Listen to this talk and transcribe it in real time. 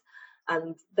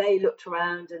And they looked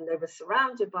around and they were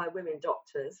surrounded by women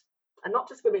doctors, and not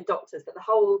just women doctors, but the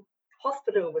whole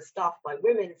hospital was staffed by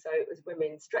women. So it was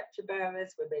women stretcher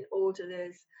bearers, women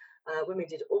orderlies, women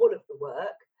did all of the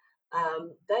work.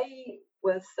 They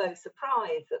were so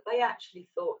surprised that they actually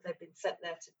thought they'd been sent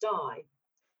there to die,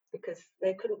 because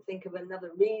they couldn't think of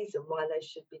another reason why they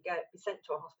should be sent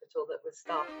to a hospital that was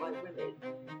staffed by women.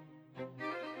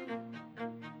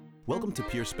 Welcome to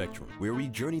Pure Spectrum, where we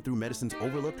journey through medicine's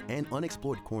overlooked and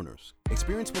unexplored corners.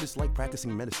 Experience what it's like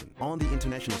practicing medicine on the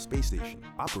International Space Station,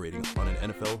 operating on an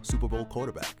NFL Super Bowl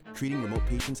quarterback, treating remote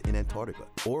patients in Antarctica,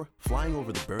 or flying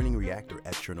over the burning reactor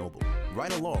at Chernobyl.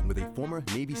 Ride along with a former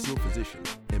Navy SEAL physician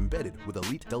embedded with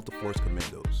elite Delta Force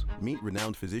commandos. Meet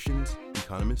renowned physicians,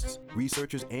 economists,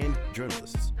 researchers, and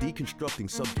journalists, deconstructing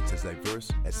subjects as diverse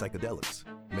as psychedelics,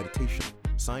 meditation,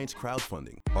 science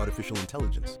crowdfunding, artificial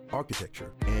intelligence,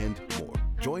 architecture, and more.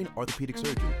 Join orthopedic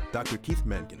surgeon Dr. Keith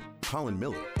Mankin, Colin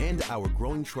Miller, and our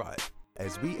growing tribe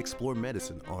as we explore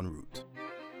medicine en route.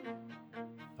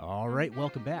 All right,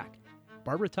 welcome back.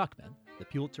 Barbara Tuchman, the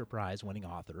Pulitzer Prize-winning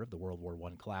author of the World War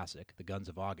I classic, The Guns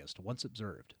of August, once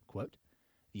observed, quote,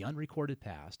 "The unrecorded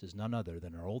past is none other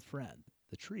than our old friend,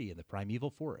 the tree in the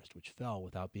primeval forest which fell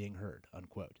without being heard,"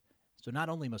 unquote. So not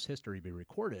only must history be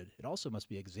recorded, it also must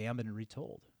be examined and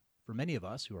retold. For many of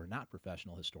us who are not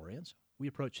professional historians, we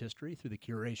approach history through the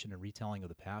curation and retelling of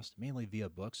the past, mainly via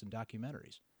books and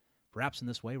documentaries. Perhaps in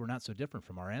this way, we're not so different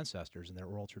from our ancestors and their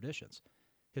oral traditions.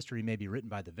 History may be written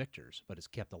by the victors, but is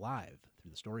kept alive through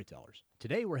the storytellers.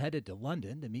 Today, we're headed to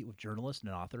London to meet with journalist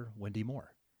and author Wendy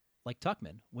Moore. Like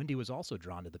Tuchman, Wendy was also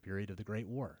drawn to the period of the Great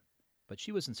War, but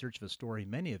she was in search of a story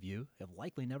many of you have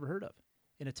likely never heard of.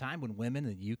 In a time when women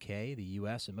in the UK, the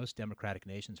US, and most democratic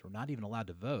nations were not even allowed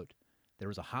to vote, there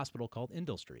was a hospital called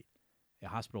Indal Street, a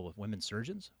hospital with women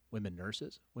surgeons, women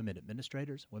nurses, women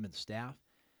administrators, women staff,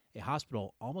 a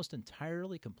hospital almost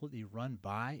entirely completely run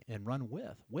by and run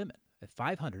with women, a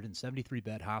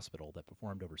 573-bed hospital that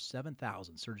performed over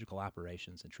 7,000 surgical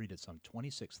operations and treated some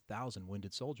 26,000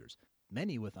 wounded soldiers,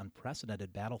 many with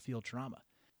unprecedented battlefield trauma.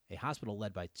 A hospital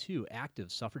led by two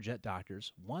active suffragette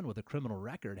doctors, one with a criminal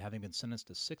record having been sentenced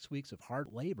to 6 weeks of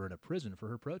hard labor in a prison for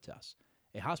her protests.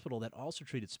 A hospital that also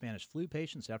treated Spanish flu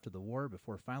patients after the war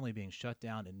before finally being shut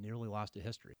down and nearly lost to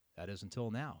history. That is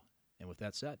until now. And with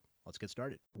that said, let's get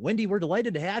started. Wendy, we're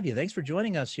delighted to have you. Thanks for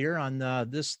joining us here on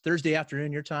this Thursday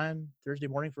afternoon, your time, Thursday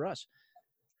morning for us.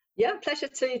 Yeah, pleasure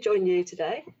to join you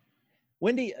today.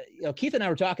 Wendy, Keith and I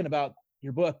were talking about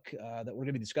your book that we're going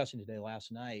to be discussing today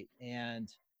last night,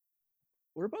 and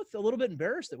we're both a little bit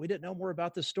embarrassed that we didn't know more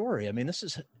about this story. I mean, this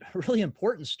is a really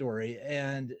important story.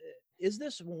 And is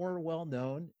this more well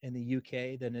known in the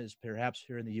UK than is perhaps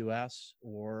here in the US?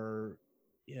 Or,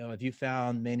 have you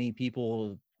found many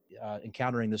people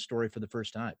encountering this story for the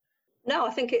first time? No,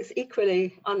 I think it's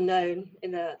equally unknown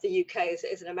in the UK as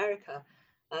it is in America.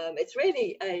 It's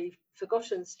really a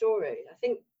forgotten story. I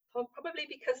think probably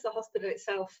because the hospital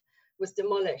itself was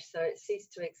demolished, so it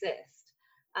ceased to exist.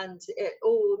 And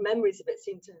all memories of it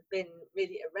seem to have been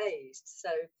really erased. So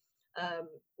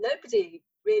nobody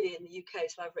really in the UK,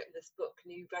 till I've written this book,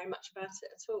 knew very much about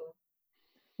it at all.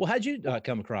 Well, how'd you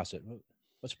come across it?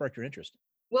 What sparked your interest?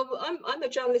 Well, I'm a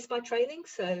journalist by training,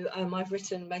 so I've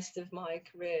written most of my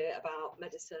career about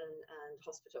medicine and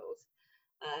hospitals.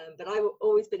 But I've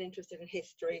always been interested in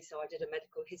history, so I did a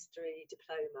medical history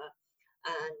diploma.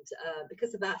 And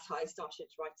because of that, I started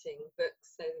writing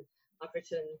books. So I've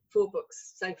written 4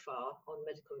 books so far on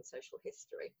medical and social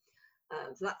history.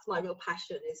 So that's my real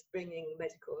passion, is bringing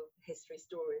medical history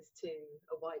stories to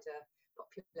a wider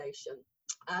population.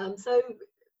 So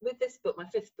with this book, my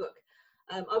 5th book,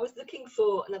 I was looking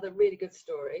for another really good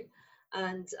story.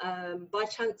 And by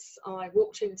chance, I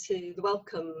walked into the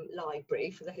Wellcome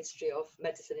Library for the History of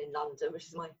Medicine in London, which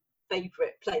is my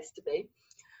favourite place to be.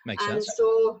 Makes and sense.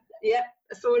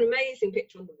 I saw an amazing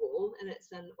picture on the wall, and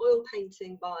it's an oil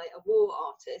painting by a war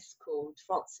artist called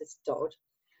Francis Dodd,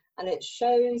 and it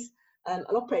shows an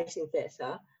operating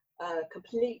theatre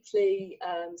completely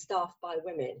staffed by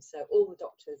women, so all the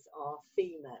doctors are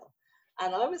female.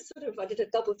 And I did a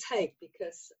double take,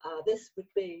 because this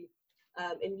would be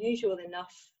unusual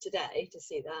enough today to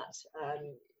see that.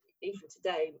 Even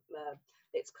today,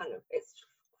 it's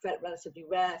relatively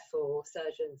rare for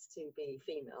surgeons to be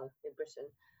female in Britain.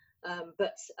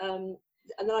 And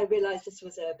then I realised this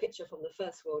was a picture from the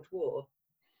First World War,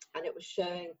 and it was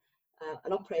showing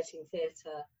an operating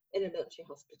theatre in a military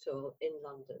hospital in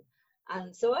London.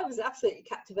 And so I was absolutely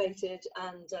captivated,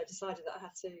 and decided that I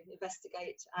had to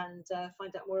investigate and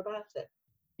find out more about it.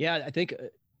 Yeah, I think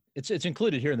It's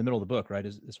included here in the middle of the book, right?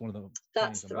 It's one of the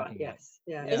That's things I'm right. looking at. Yes,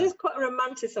 yeah. It is quite a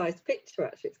romanticized picture.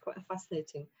 Actually, it's quite a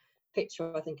fascinating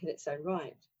picture, I think, in its own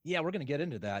right. Yeah, we're going to get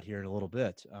into that here in a little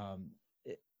bit.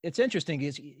 It's interesting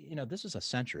is, this is a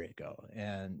century ago,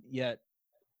 and yet,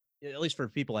 at least for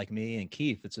people like me and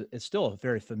Keith, it's still a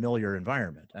very familiar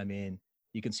environment. I mean,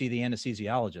 you can see the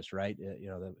anesthesiologist, right?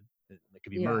 That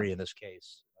could be Murray in this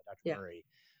case, Dr. Murray.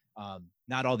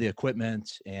 Not all the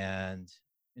equipment and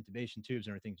intubation tubes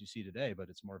and everything you see today, but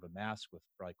it's more of a mask with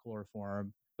probably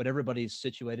chloroform. But everybody's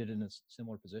situated in a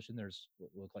similar position. There's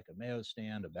what look like a Mayo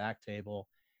stand, a back table.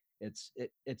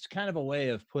 It's kind of a way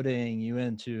of putting you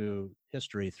into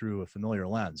history through a familiar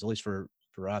lens, at least for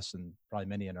us and probably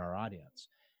many in our audience.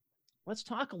 Let's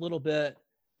talk a little bit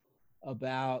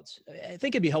about, I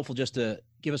think it'd be helpful just to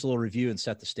give us a little review and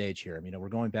set the stage here. I mean, we're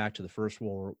going back to the First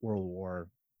World War.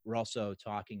 We're also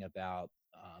talking about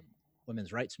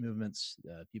women's rights movements.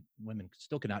 Women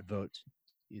still could not vote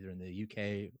either in the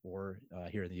UK or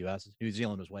here in the US. New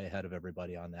Zealand was way ahead of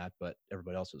everybody on that, but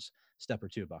everybody else was a step or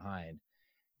two behind.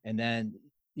 And then,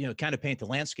 kind of paint the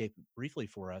landscape briefly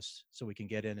for us so we can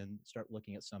get in and start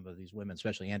looking at some of these women,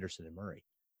 especially Anderson and Murray.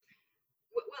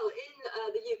 Well,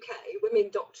 in the UK,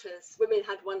 women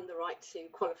had won the right to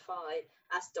qualify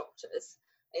as doctors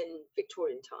in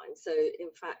Victorian times. So, in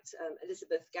fact,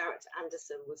 Elizabeth Garrett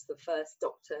Anderson was the first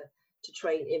doctor to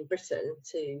train in Britain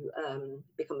to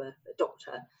become a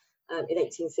doctor in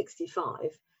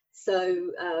 1865.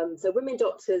 So, women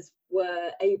doctors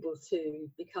were able to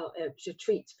to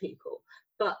treat people,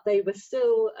 but they were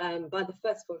still, by the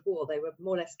First World War, they were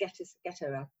more or less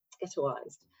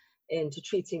ghettoized into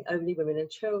treating only women and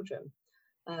children.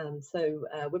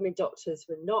 Women doctors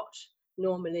were not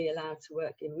normally allowed to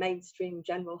work in mainstream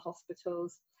general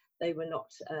hospitals. They were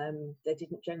not. They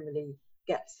didn't generally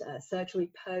get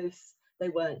surgery posts.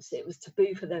 It was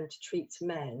taboo for them to treat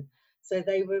men. So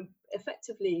they were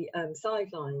effectively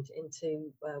sidelined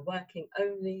into working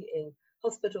only in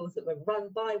hospitals that were run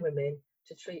by women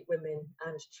to treat women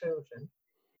and children.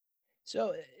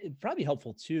 So it'd probably be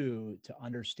helpful too to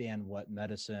understand what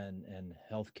medicine and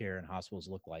healthcare and hospitals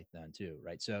look like then too,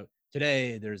 right? So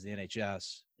today there's the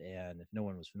NHS, and if no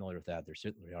one was familiar with that, there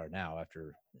certainly are now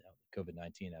after the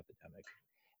COVID-19 epidemic.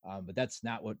 But that's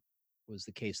not what was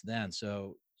the case then.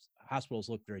 So hospitals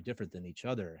look very different than each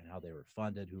other and how they were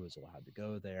funded, who was allowed to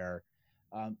go there.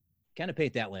 Kind of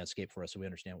paint that landscape for us so we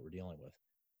understand what we're dealing with.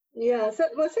 Yeah, so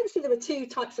essentially there were two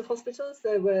types of hospitals.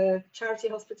 There were charity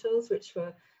hospitals, which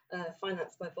were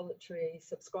financed by voluntary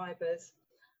subscribers,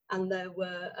 and there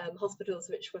were hospitals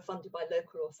which were funded by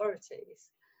local authorities,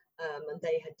 and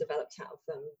they had developed out of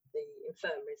them the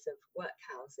infirmaries of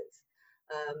workhouses.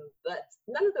 But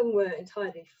none of them were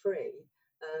entirely free.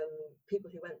 People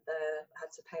who went there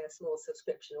had to pay a small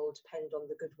subscription or depend on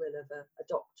the goodwill of a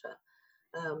doctor.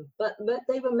 But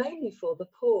they were mainly for the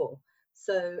poor.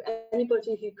 So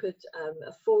anybody who could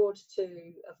afford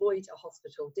to avoid a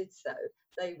hospital did so.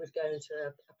 They would go into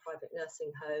a private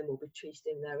nursing home or be treated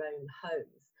in their own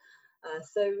homes.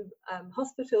 So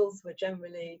hospitals were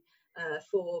generally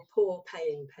for poor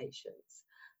paying patients.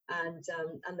 And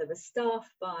they were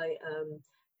staffed by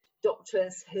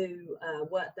doctors who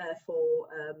worked there for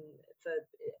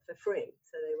free.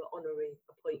 So they were honorary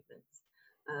appointments.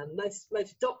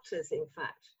 Most doctors, in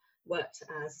fact, worked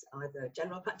as either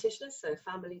general practitioners, so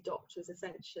family doctors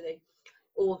essentially,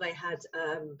 or they had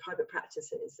private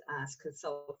practices as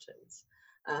consultants.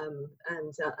 And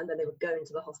then they would go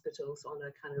into the hospitals on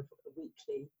a kind of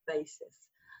weekly basis.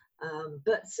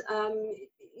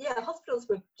 Hospitals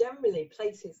were generally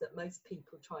places that most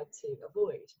people tried to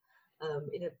avoid.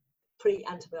 In a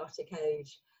pre-antibiotic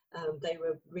age, they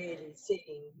were really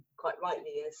seen quite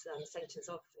rightly as centres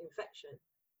of infection.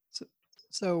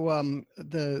 So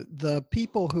the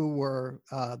people who were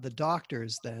the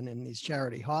doctors then in these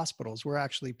charity hospitals were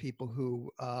actually people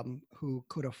who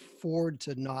could afford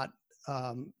to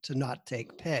not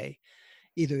take pay.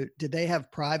 Either did they have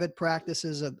private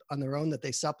practices on their own that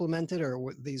they supplemented,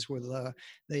 or these were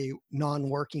the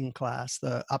non-working class,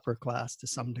 the upper class to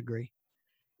some degree?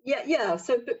 Yeah.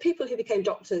 So, but people who became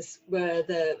doctors were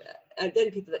the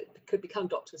only people that could become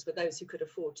doctors were those who could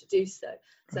afford to do so.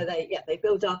 So they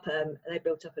built up a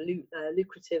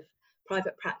lucrative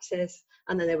private practice,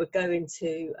 and then they would go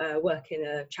into work in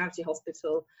a charity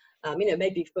hospital,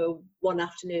 maybe for one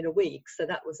afternoon a week. So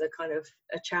that was a kind of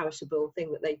a charitable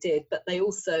thing that they did. But they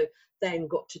also then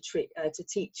got to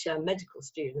teach medical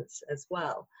students as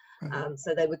well.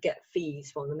 So they would get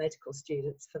fees from the medical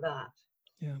students for that.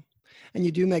 Yeah. And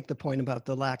you do make the point about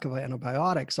the lack of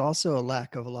antibiotics, also a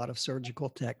lack of a lot of surgical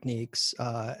techniques.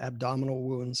 Abdominal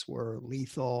wounds were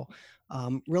lethal.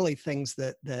 really things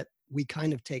that we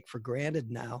kind of take for granted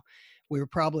now. We were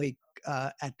probably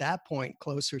at that point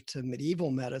closer to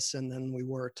medieval medicine than we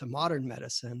were to modern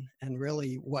medicine. And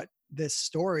really what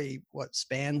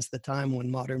spans the time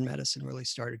when modern medicine really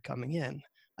started coming in,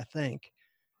 I think.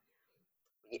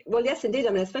 Well, yes, indeed.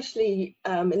 I mean, especially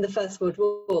in the First World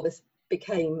War, this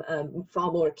became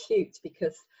far more acute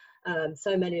because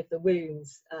so many of the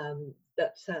wounds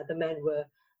that the men were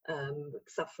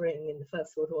suffering in the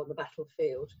First World War on the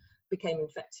battlefield became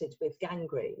infected with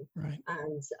gangrene. Right.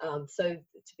 And so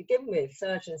to begin with,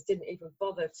 surgeons didn't even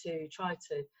bother to try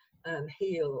to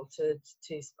heal or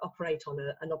to operate on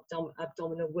an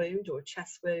abdominal wound or a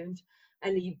chest wound.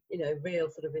 Any real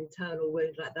sort of internal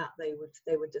wound like that, they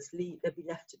would just leave. They'd be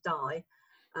left to die.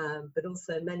 But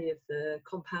also many of the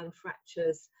compound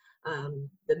fractures,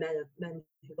 the men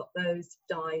who got those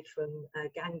died from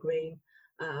gangrene.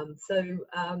 So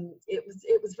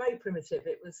it was very primitive.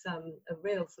 It was a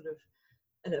real sort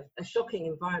of a shocking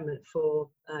environment for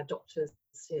doctors,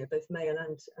 both male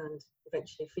and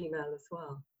eventually female as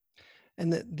well.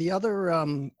 And the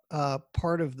other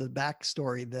part of the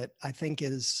backstory that I think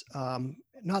is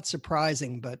not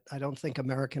surprising, but I don't think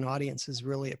American audiences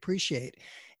really appreciate,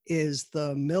 is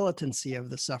the militancy of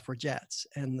the suffragettes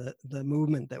and the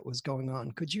movement that was going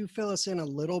on. Could you fill us in a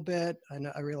little bit?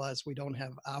 I realize we don't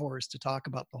have hours to talk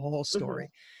about the whole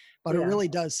story, but it really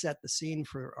does set the scene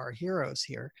for our heroes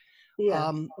here.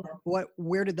 Yeah.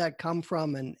 Where did that come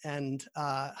from, and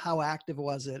how active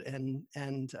was it? And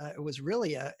it was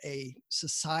really a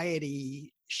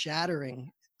society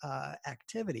shattering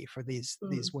activity for these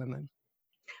women.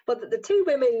 But the two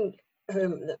women,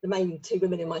 the main two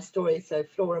women in my story, so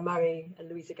Flora Murray and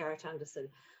Louisa Garrett Anderson,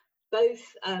 both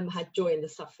had joined the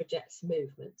suffragettes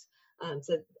movement.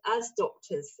 So as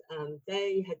doctors,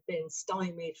 they had been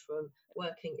stymied from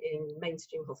working in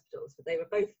mainstream hospitals, but they were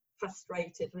both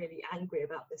frustrated, really angry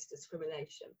about this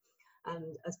discrimination.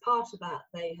 And as part of that,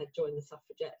 they had joined the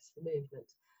suffragettes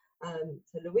movement.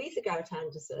 So Louisa Garrett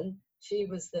Anderson, she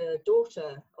was the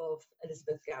daughter of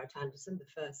Elizabeth Garrett Anderson,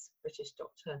 the first British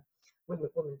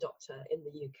woman doctor in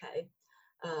the UK.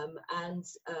 And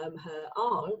her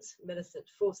aunt, Millicent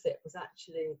Fawcett, was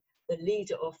actually the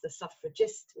leader of the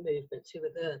suffragist movement, who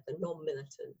were the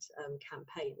non-militant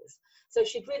campaigners. So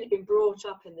she'd really been brought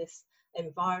up in this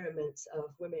environment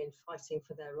of women fighting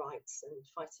for their rights and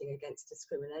fighting against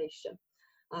discrimination.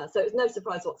 So it was no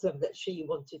surprise whatsoever that she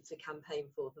wanted to campaign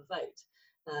for the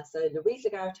vote. So Louisa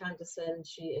Garrett Anderson,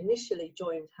 she initially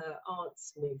joined her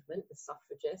aunt's movement, the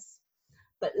suffragists,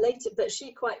 but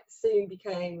she quite soon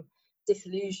became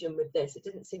disillusioned with this. It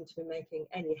didn't seem to be making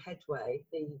any headway.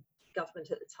 The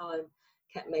government at the time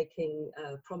kept making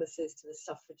promises to the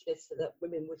suffragists so that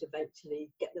women would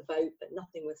eventually get the vote, but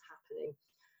nothing was happening.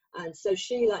 And so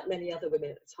she, like many other women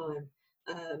at the time,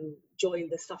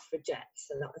 joined the suffragettes,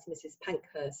 and that was Mrs.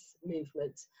 Pankhurst's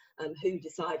movement, who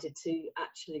decided to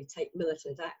actually take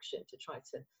militant action to try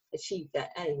to achieve their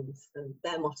aims. And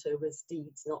their motto was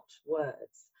deeds, not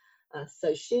words.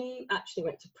 So she actually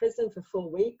went to prison for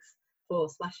 4 weeks for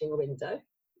smashing a window.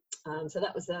 So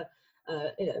that was a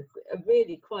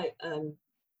really quite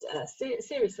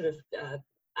serious sort of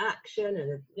action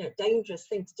and a dangerous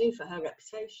thing to do for her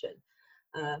reputation.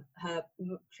 Her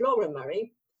Flora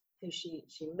Murray, who she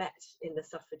met in the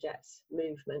suffragette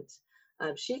movement,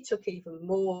 she took even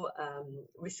more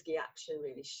risky action.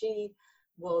 Really,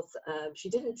 she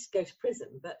didn't go to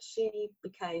prison, but she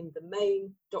became the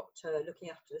main doctor looking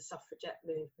after the suffragette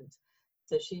movement.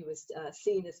 So she was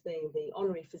seen as being the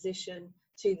honorary physician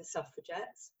to the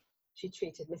suffragettes. She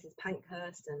treated Mrs.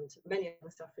 Pankhurst and many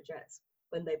other suffragettes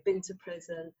when they'd been to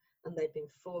prison and they'd been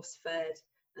force-fed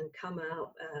and come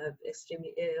out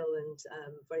extremely ill and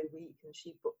very weak, and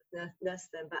she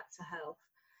nursed them back to health.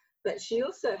 But she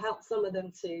also helped some of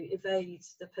them to evade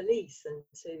the police and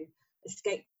to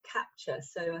escape capture.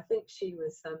 So I think she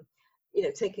was,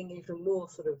 taking even more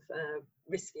sort of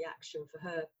risky action for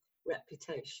her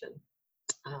reputation.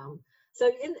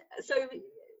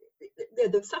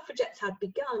 The suffragettes had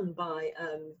begun by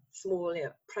small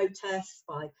protests,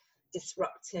 by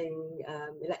disrupting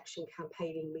election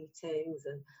campaigning meetings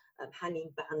and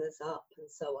hanging banners up and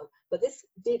so on. But this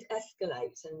did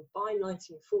escalate, and by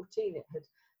 1914 it had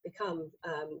become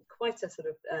quite a sort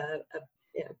of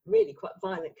really quite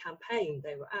violent campaign.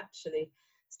 They were actually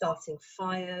starting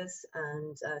fires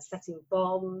and setting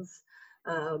bombs.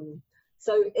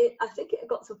 So I think it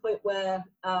got to a point where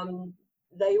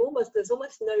there's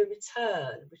almost no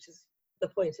return, which is the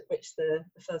point at which the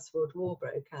First World War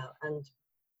broke out. And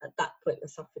at that point, the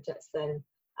suffragettes then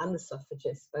and the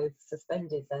suffragists both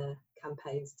suspended their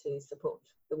campaigns to support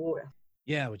the war effort.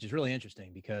 Yeah, which is really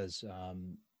interesting because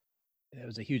it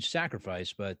was a huge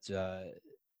sacrifice, but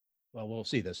well, we'll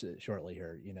see this shortly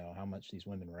here, how much these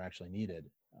women were actually needed.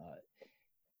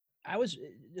 I was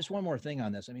just one more thing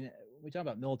on this. I mean, we talk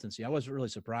about militancy. I was really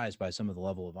surprised by some of the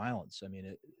level of violence. I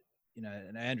mean,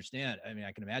 and I understand. I mean,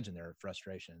 I can imagine their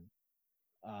frustration.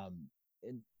 And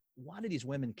a lot of these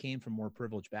women came from more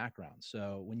privileged backgrounds.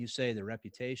 So when you say the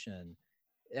reputation,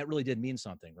 that really did mean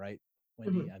something, right,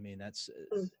 Wendy? Mm-hmm. I mean, that's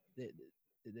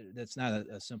not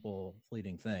a simple,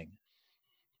 fleeting thing.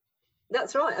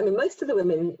 That's right. I mean, most of the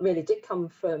women really did come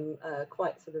from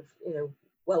quite sort of,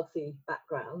 wealthy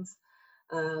backgrounds.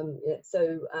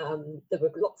 There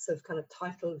were lots of kind of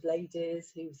titled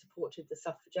ladies who supported the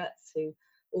suffragettes, who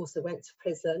also went to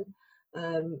prison.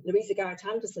 Louisa Garrett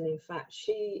Anderson, in fact,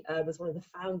 she was one of the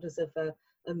founders of a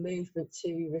movement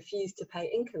to refuse to pay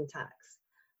income tax.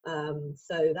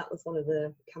 So that was one of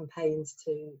the campaigns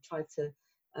to try to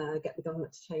get the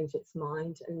government to change its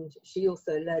mind. And she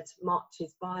also led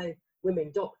marches by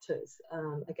women doctors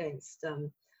against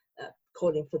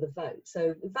calling for the vote.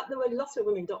 So in fact, there were lots of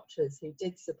women doctors who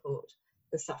did support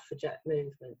the suffragette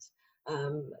movement.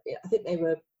 I think they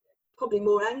were probably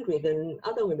more angry than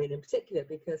other women in particular,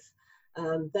 because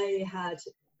they had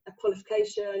a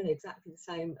qualification exactly the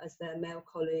same as their male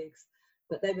colleagues,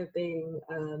 but they were being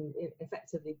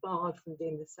effectively barred from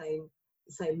doing the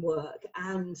same work.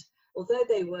 And although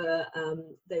they were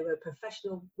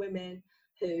professional women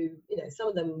who, some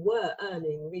of them were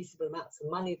earning reasonable amounts of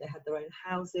money, they had their own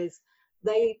houses,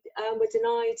 they were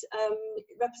denied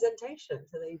representation,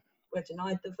 so they were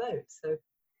denied the vote. So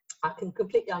I can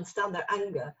completely understand their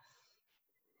anger.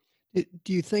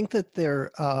 Do you think that the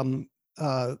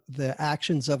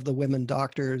actions of the women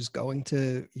doctors going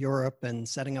to Europe and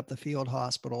setting up the field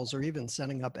hospitals, or even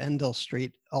setting up Endell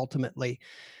Street ultimately,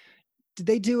 did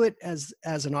they do it as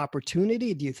an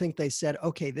opportunity? Do you think they said,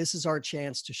 okay, this is our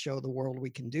chance to show the world we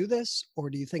can do this? Or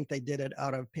do you think they did it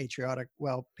out of patriotic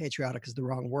is the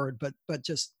wrong word, but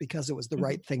just because it was the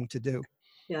right thing to do?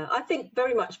 Yeah, I think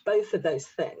very much both of those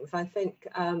things. I think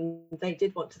they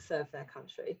did want to serve their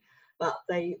country, but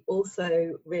they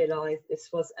also realised this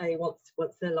was a once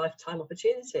in a lifetime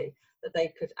opportunity, that they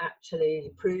could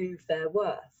actually prove their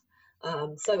worth.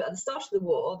 So at the start of the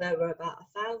war, there were about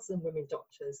 1,000 women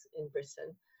doctors in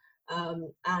Britain.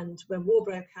 And when war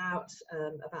broke out,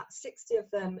 about 60 of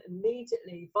them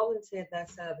immediately volunteered their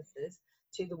services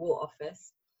to the War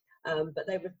Office. But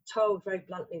they were told very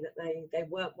bluntly that they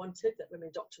weren't wanted, that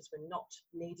women doctors were not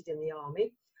needed in the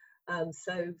army.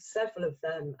 So several of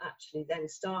them actually then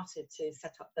started to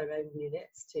set up their own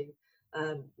units to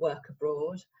work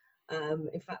abroad.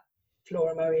 In fact,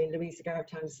 Flora Murray and Louisa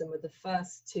Garrett Anderson were the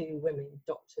first two women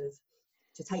doctors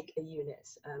to take a unit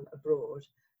abroad.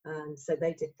 And so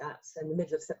they did that in the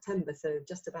middle of September, so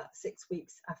just about 6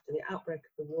 weeks after the outbreak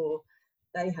of the war.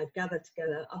 They had gathered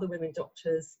together other women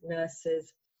doctors,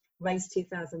 nurses, raised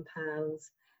 £2,000,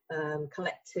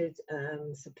 collected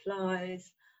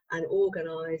supplies, and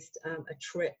organised a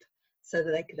trip so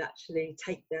that they could actually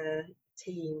take their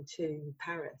team to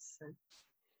Paris.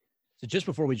 So just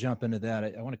before we jump into that,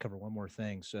 I want to cover one more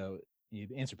thing. So you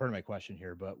answered part of my question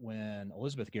here, but when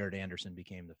Elizabeth Garrett Anderson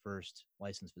became the first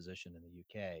licensed physician in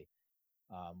the UK,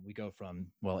 we go from,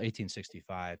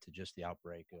 1865 to just the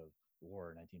outbreak of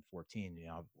war in 1914,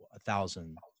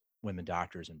 1,000 women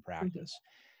doctors in practice.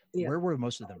 Mm-hmm. Yeah. Where were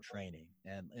most of them training?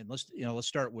 And let's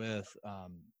start with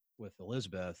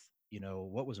Elizabeth.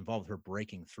 What was involved with her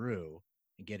breaking through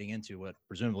and getting into what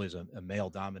presumably is a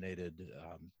male-dominated,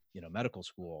 medical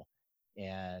school,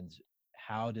 and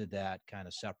how did that kind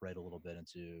of separate a little bit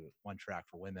into one track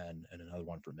for women and another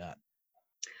one for men?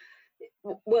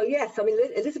 Well, yes. I mean,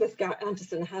 Elizabeth Garrett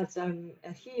Anderson had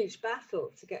a huge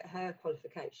battle to get her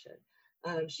qualification.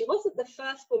 She wasn't the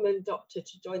first woman doctor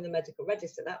to join the medical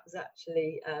register. That was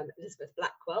actually Elizabeth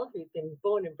Blackwell, who'd been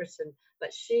born in Britain,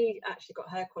 but she actually got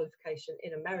her qualification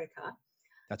in America.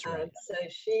 That's right. So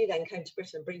she then came to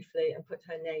Britain briefly and put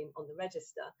her name on the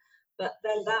register. But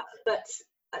then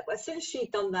as soon as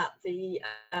she'd done that, the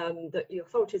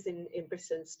authorities in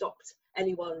Britain stopped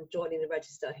anyone joining the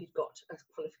register who'd got a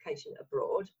qualification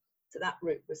abroad. So that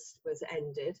route was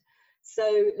ended. So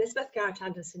Elizabeth Garrett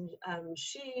Anderson,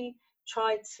 she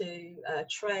tried to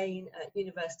train at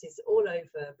universities all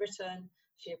over Britain.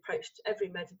 She approached every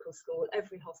medical school,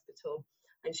 every hospital,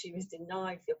 and she was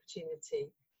denied the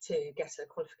opportunity to get a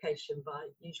qualification by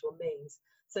usual means.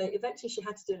 So eventually she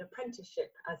had to do an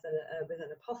apprenticeship with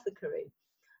an apothecary.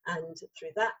 And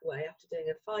through that way, after doing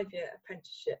a 5-year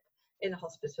apprenticeship in a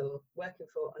hospital, working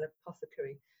for an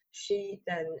apothecary, she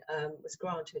then was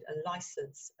granted a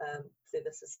license through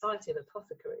the Society of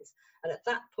Apothecaries. And at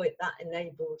that point, that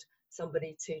enabled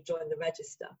somebody to join the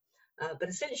register. But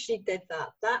as soon as she did that,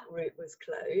 that route was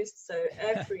closed. So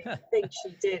everything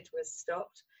she did was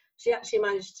stopped. She actually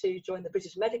managed to join the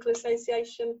British Medical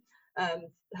Association,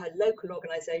 her local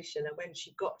organisation. And when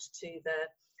she got to the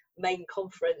main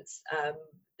conference,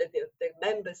 the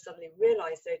members suddenly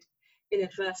realised they'd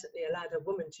inadvertently allowed a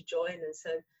woman to join. And so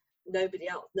no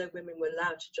women were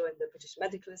allowed to join the British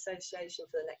Medical Association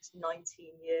for the next 19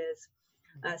 years.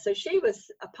 So she was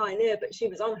a pioneer, but she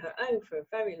was on her own for a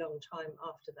very long time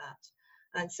after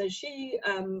that. And so she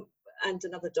and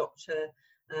another doctor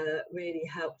really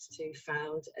helped to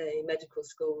found a medical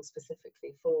school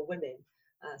specifically for women.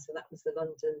 So that was the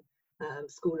London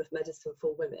School of Medicine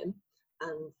for Women,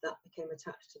 and that became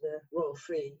attached to the Royal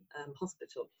Free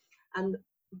Hospital. And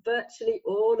virtually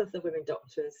all of the women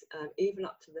doctors, even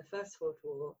up to the First World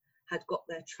War, had got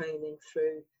their training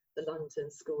through the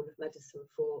London School of Medicine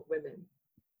for Women.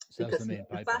 So because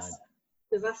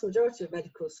the vast majority of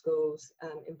medical schools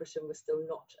in Britain were still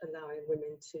not allowing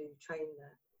women to train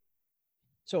there.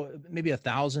 So maybe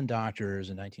 1,000 doctors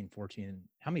in 1914.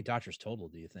 How many doctors total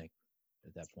do you think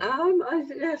at that point?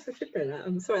 Yes, I should know that.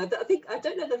 I'm sorry. I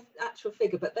don't know the actual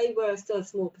figure, but they were still a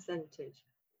small percentage.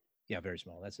 Yeah, very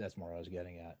small. That's more what I was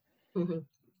getting at. Mm-hmm.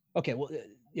 Okay, well,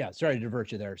 yeah, sorry to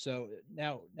divert you there. So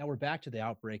now we're back to the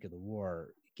outbreak of the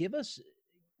war. Give us,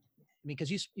 I mean, because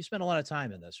you spent a lot of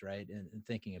time in this, right, and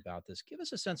thinking about this. Give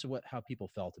us a sense of how people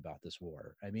felt about this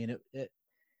war. I mean, it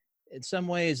in some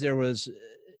ways there was,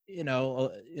 it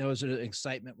was an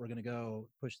excitement. We're going to go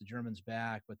push the Germans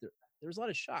back, but there was a lot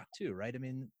of shock too, right? I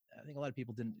mean, I think a lot of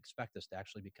people didn't expect this to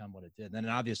actually become what it did. And then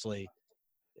obviously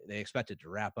they expected to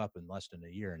wrap up in less than a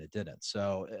year, and it didn't.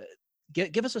 So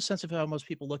give us a sense of how most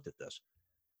people looked at this.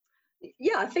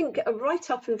 Yeah, I think right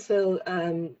up until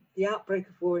the outbreak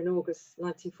of war in August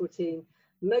 1914,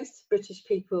 most British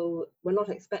people were not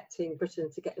expecting Britain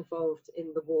to get involved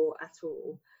in the war at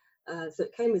all. So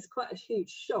it came as quite a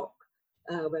huge shock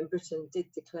when Britain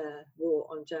did declare war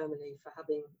on Germany for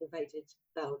having invaded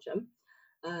Belgium.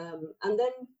 And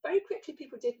then very quickly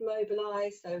people did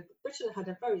mobilise. So Britain had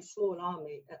a very small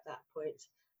army at that point.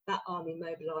 That army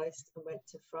mobilised and went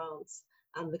to France,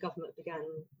 and the government began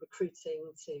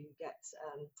recruiting to get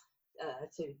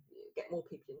more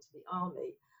people into the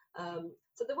army.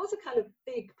 So there was a kind of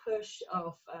big push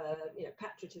of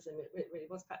patriotism. It really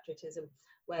was patriotism,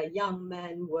 where young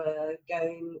men were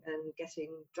going and getting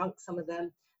drunk, some of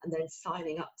them, and then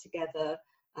signing up together,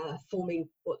 forming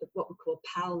what we call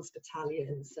PALS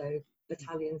battalions, so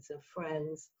battalions of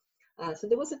friends. So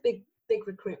there was a big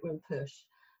recruitment push,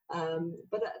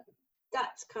 but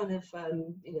that kind of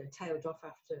tailed off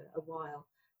after a while.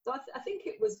 So I think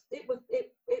it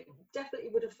definitely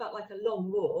would have felt like a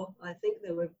long war. I think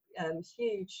there were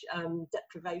huge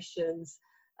deprivations.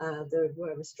 There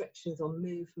were restrictions on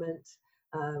movement.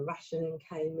 Rationing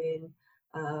came in.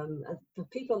 And for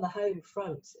people on the home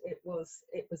front, it was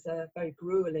a very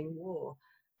grueling war.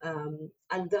 And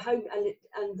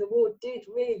the war did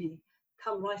really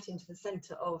come right into the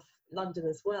centre of London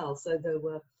as well. So there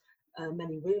were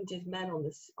many wounded men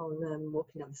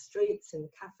walking down the streets, in the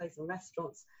cafes and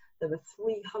restaurants. There were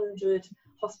 300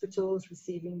 hospitals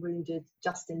receiving wounded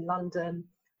just in London,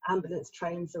 ambulance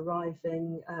trains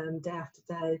arriving day after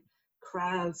day.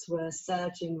 Crowds were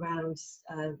surging around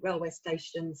railway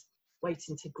stations,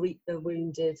 waiting to greet the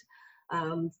wounded.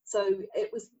 So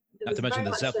it was... Not to mention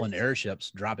the Zeppelin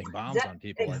airships dropping bombs on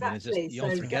people. Exactly. I mean, it's just, you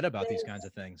don't forget about these kinds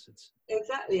of things.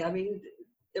 Exactly. I mean,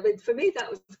 for me, that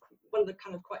was one of the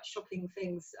kind of quite shocking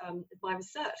things in my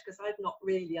research, because I'd not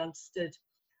really understood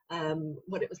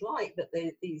what it was like that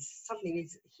suddenly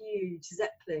these huge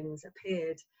Zeppelins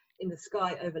appeared in the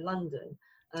sky over London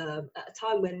at a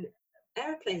time when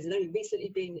aeroplanes had only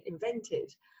recently been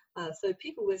invented. So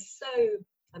people were so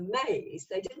amazed,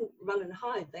 they didn't run and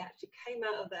hide. They actually came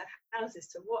out of their houses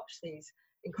to watch these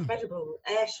incredible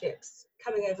airships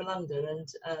coming over London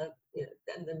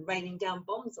and then raining down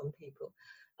bombs on people.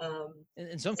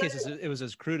 In some cases, it was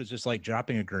as crude as just like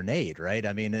dropping a grenade, right?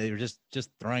 I mean, they were just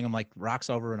throwing them like rocks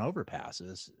over an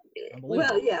overpasses.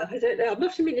 Well, yeah, I don't know. I'm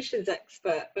not a munitions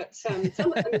expert, but some of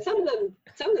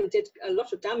them did a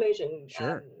lot of damage and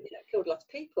sure. Killed a lot of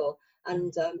people.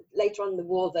 And later on in the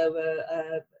war, there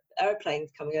were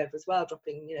airplanes coming over as well,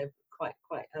 dropping quite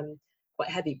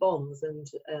heavy bombs, and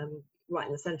right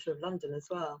in the centre of London as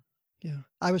well. Yeah,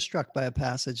 I was struck by a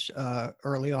passage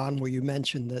early on where you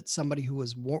mentioned that somebody who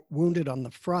was wounded on the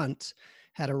front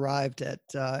had arrived at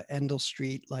Endell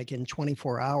Street like in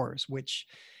 24 hours, which,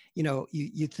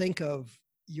 you think of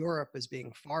Europe as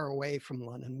being far away from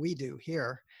London. We do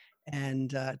here.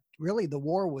 And really, the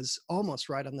war was almost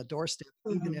right on the doorstep,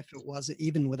 even if it wasn't,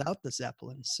 even without the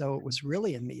Zeppelins. So it was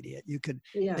really immediate. They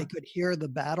could hear the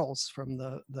battles from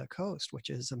the coast, which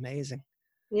is amazing.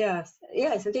 Yes,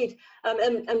 indeed.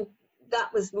 And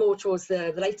that was more towards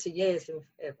the later years,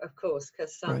 of course,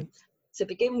 because to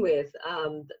begin with,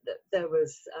 there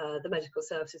was the medical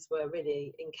services were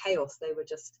really in chaos. They were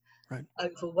just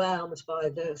overwhelmed by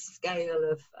the scale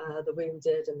of the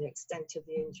wounded and the extent of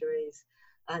the injuries.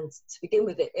 And to begin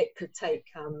with, it could take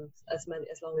as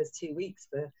long as 2 weeks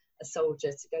for a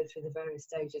soldier to go through the various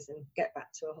stages and get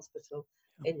back to a hospital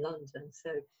in London. So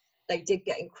they did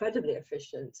get incredibly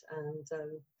efficient. And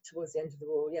towards the end of the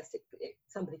war, yes,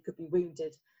 somebody could be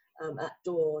wounded at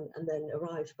dawn and then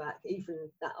arrive back even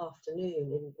that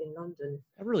afternoon in London.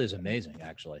 That really is amazing,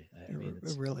 actually. I mean,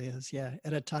 it really is, yeah.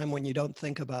 At a time when you don't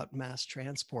think about mass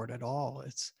transport at all,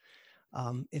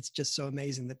 it's just so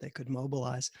amazing that they could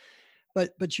mobilize.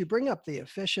 But you bring up the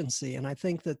efficiency, and I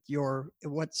think that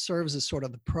what serves as sort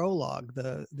of the prologue,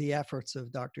 the efforts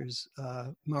of Doctors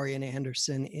Murray and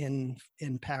Anderson in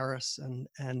Paris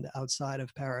and outside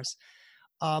of Paris,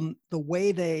 the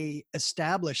way they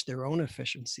establish their own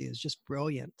efficiency is just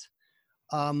brilliant.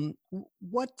 How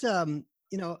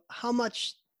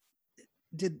much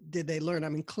did they learn? I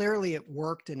mean, clearly it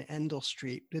worked in Endell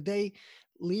Street. Did they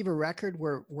leave a record?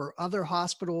 Were other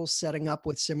hospitals setting up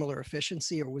with similar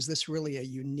efficiency, or was this really a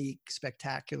unique,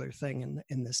 spectacular thing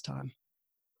in this time?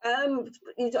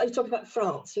 You talk about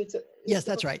France. Yes,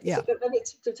 that's right. Yeah.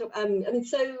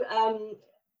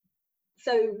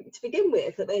 So to begin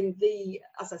with,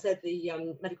 as I said, the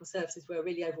medical services were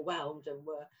really overwhelmed and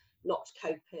were not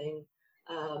coping.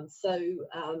 So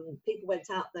people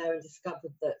went out there and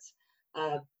discovered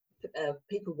that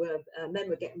men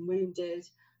were getting wounded,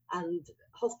 and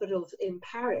hospitals in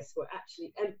Paris were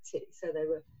actually empty. So they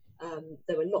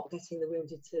were not getting the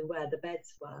wounded to where the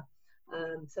beds were.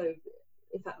 So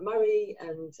in fact, Murray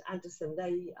and Anderson,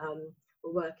 they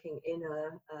were working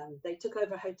they took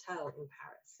over a hotel in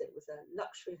Paris. It was a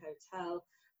luxury hotel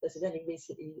that had only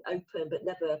recently opened but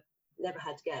never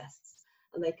had guests,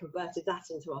 and they converted that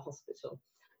into a hospital.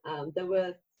 There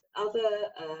were other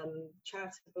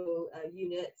charitable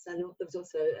units, and there was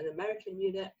also an American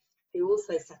unit who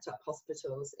also set up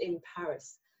hospitals in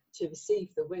Paris to receive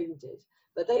the wounded.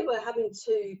 But they were having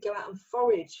to go out and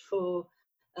forage for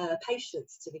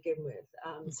patients to begin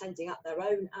with, sending up their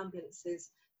own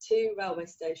ambulances to railway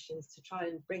stations to try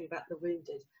and bring back the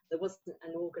wounded. There wasn't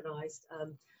an organised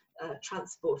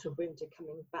transport of wounded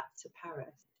coming back to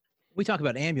Paris. We talk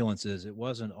about ambulances. It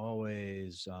wasn't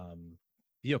always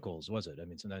vehicles, was it? I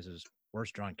mean, sometimes it was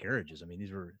horse-drawn carriages. I mean,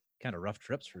 these were kind of rough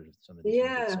trips for some of these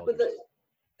soldiers. But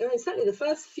certainly the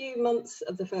first few months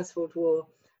of the First World War,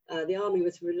 the army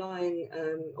was relying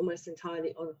almost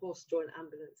entirely on horse-drawn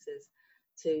ambulances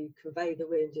to convey the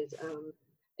wounded.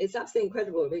 It's absolutely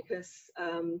incredible because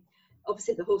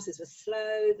obviously the horses were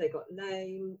slow, they got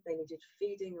lame, they needed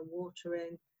feeding and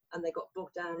watering, and they got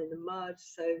bogged down in the mud.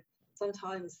 So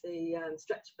sometimes the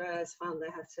stretcher bearers found they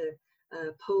had to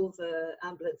pull the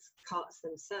ambulance carts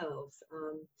themselves.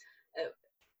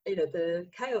 The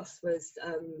chaos was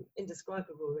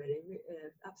indescribable, really,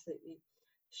 absolutely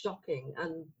shocking.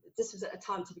 And this was at a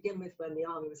time to begin with when the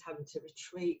army was having to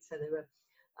retreat, so they were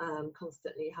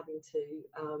constantly having to,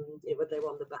 they were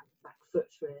on the back foot,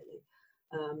 really.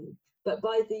 But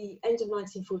by the end of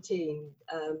 1914,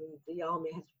 the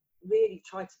army had really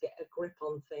tried to get a grip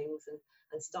on things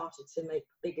and started to make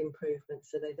big improvements.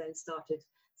 So they then started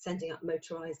sending up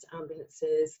motorised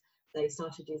ambulances. They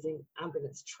started using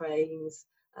ambulance trains.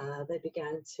 They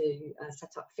began to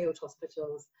set up field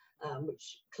hospitals,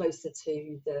 which closer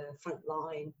to the front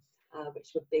line, which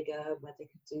were bigger, where they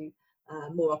could do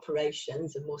more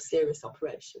operations and more serious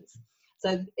operations.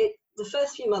 So the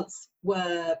first few months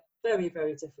were very,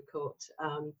 very difficult.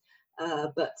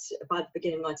 But by the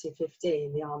beginning of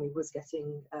 1915, the army was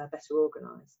getting better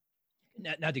organised.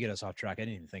 Not to get us off track, I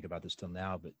didn't even think about this till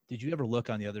now, but did you ever look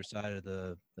on the other side of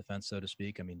the fence, so to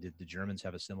speak? I mean, did the Germans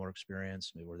have a similar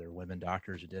experience? I mean, were there women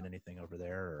doctors who did anything over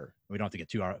there? Or we don't have to get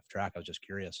too off track. I was just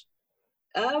curious.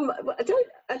 I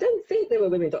don't think there were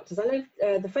women doctors. I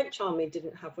know the French army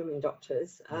didn't have women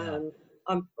doctors.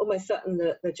 I'm almost certain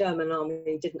that the German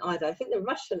army didn't either. I think the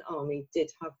Russian army did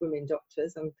have women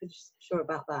doctors. I'm pretty sure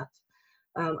about that.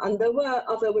 And there were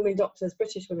other women doctors,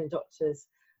 British women doctors,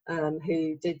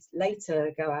 who did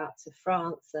later go out to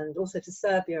France and also to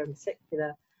Serbia in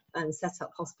particular and set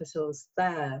up hospitals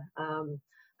there, and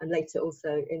later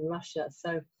also in Russia.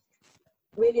 So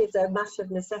really, as a matter of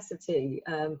necessity,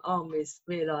 armies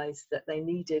realised that they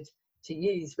needed to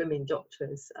use women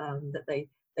doctors, that they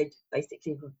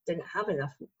basically didn't have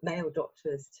enough male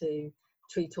doctors to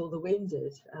treat all the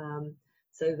wounded.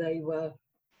 So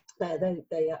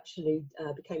they actually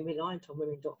became reliant on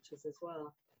women doctors as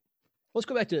well. Let's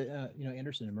go back to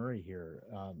Anderson and Murray here.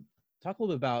 Talk a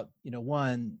little bit about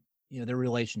one, their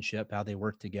relationship, how they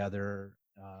work together.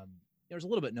 There's a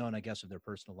little bit known, I guess, of their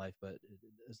personal life, but it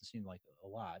doesn't seem like a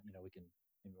lot. We can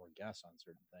maybe more guess on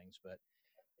certain things, but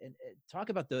and talk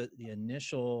about the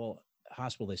initial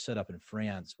hospital they set up in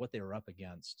France, what they were up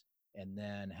against, and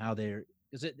then how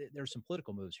because there's some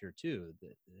political moves here too.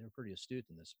 They're pretty astute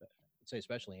in this. I'd say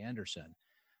especially Anderson,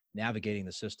 navigating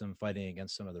the system, fighting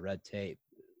against some of the red tape.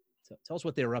 Tell us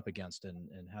what they were up against and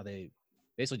how they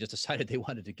basically just decided they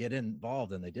wanted to get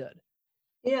involved, and they did.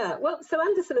 Yeah, well, so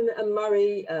Anderson and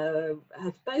Murray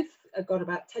had both got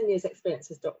about 10 years experience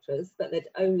as doctors, but they'd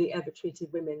only ever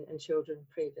treated women and children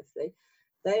previously.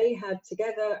 They had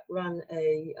together run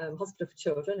a hospital for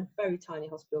children, a very tiny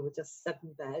hospital with just 7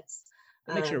 beds.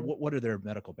 Make sure, what are their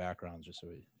medical backgrounds, just so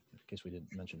in case we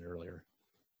didn't mention it earlier?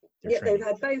 They've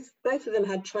had both of them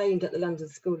had trained at the London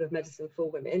School of Medicine for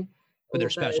Women. But their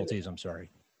specialties, I'm sorry.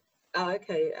 Oh,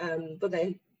 okay. But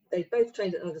they both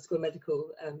trained at London School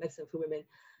of Medicine for Women.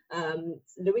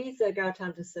 Louisa Garrett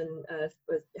Anderson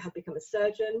had become a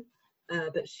surgeon,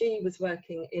 but she was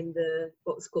working in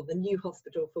what was called the New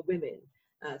Hospital for Women.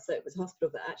 So it was a hospital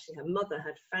that actually her mother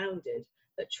had founded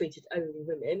that treated only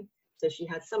women. So she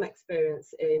had some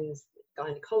experience in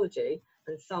gynecology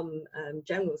and some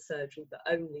general surgery, but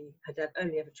only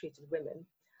ever treated women.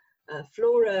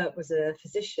 Flora was a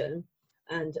physician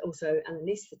and also an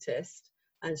anaesthetist,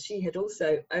 and she had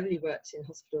also only worked in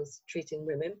hospitals treating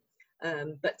women,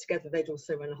 but together they'd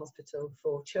also run a hospital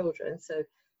for children. So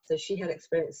she had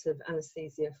experience of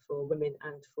anaesthesia for women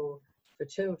and for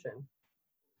children.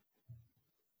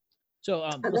 So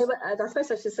and they were, I suppose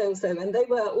I should say also, and they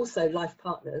were also life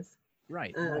partners.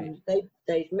 Right.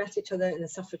 They met each other in the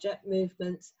suffragette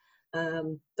movement,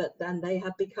 but then they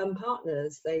had become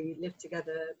partners. They lived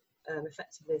together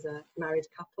effectively as a married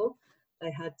couple.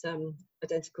 They had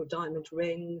identical diamond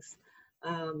rings.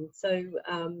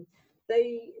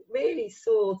 They really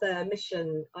saw their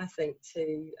mission, I think,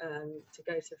 to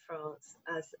go to France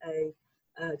as a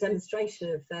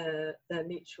demonstration of their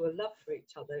mutual love for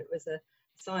each other. It was a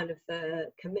sign of their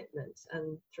commitment,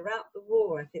 and throughout the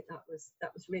war, I think that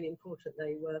was really important.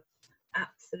 They were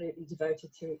absolutely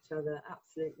devoted to each other,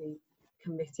 absolutely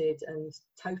committed, and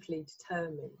totally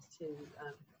determined to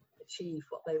achieve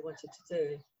what they wanted to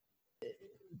do.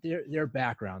 Their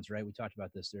backgrounds, right? We talked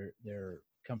about this. They're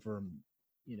come from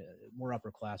more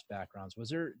upper class backgrounds. Was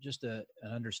there just an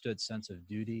understood sense of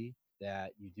duty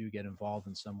that you do get involved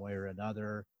in some way or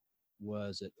another?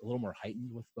 Was it a little more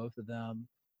heightened with both of them?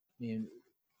 I mean,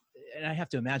 and I have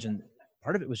to imagine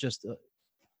part of it was just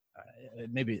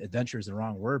maybe adventure is the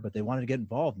wrong word, but they wanted to get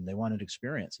involved and they wanted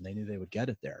experience, and they knew they would get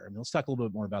it there. I mean, let's talk a little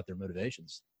bit more about their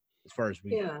motivations as far as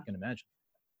we can imagine.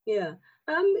 Yeah.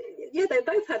 They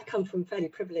both had come from fairly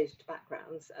privileged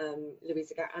backgrounds.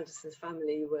 Louisa Garrett Anderson's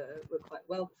family were quite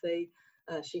wealthy.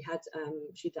 She'd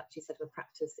actually set up a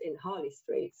practice in Harley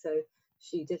Street, so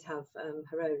she did have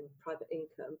her own private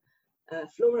income.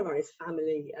 Flora Murray's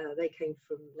family, they came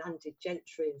from landed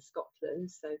gentry in Scotland,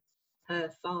 so her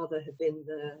father had been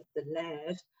the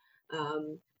laird.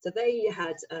 So they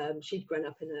had, she'd grown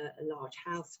up in a large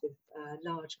house with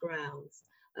large grounds,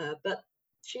 but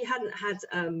she hadn't had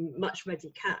much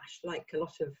ready cash like a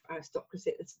lot of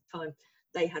aristocracy at the time.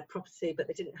 They had property, but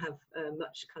they didn't have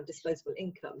much kind of disposable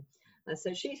income.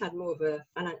 So she'd had more of a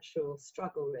financial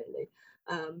struggle, really.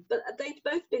 But they'd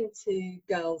both been to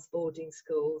girls' boarding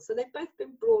schools, so they'd both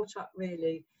been brought up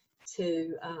really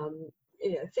to,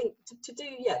 think to do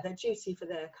their duty for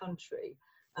their country.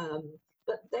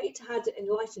 But they'd had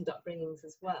enlightened upbringings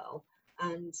as well,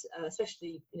 and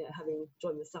especially having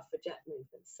joined the suffragette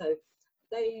movement. So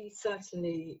they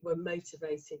certainly were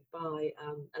motivated by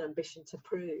an ambition to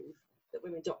prove that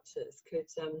women doctors could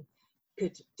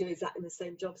do exactly the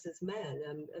same jobs as men.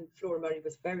 And Flora Murray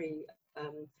was very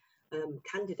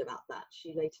candid about that.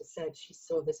 She later said she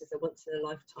saw this as a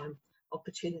once-in-a-lifetime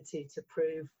opportunity to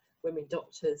prove women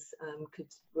doctors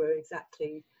were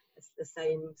exactly the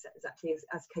same, exactly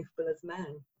as capable as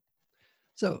men.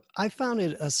 So I found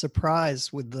it a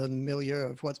surprise with the milieu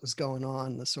of what was going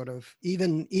on. The sort of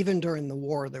even during the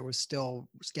war, there was still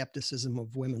skepticism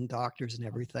of women doctors and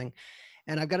everything.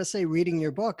 And I've got to say, reading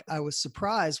your book, I was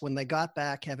surprised when they got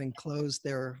back, having closed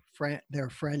their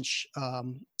French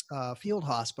field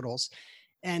hospitals,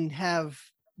 and have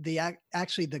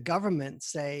actually the government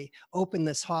say, open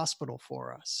this hospital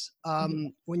for us.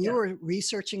 When you were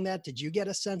researching that, did you get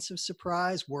a sense of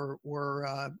surprise? Were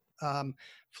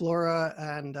Flora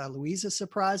and Louisa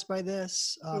surprised by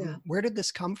this? Where did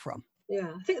this come from?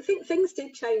 Yeah, I think things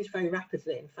did change very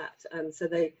rapidly, in fact. So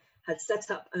they had set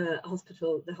up the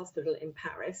hospital in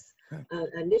Paris. Right.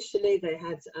 Initially, they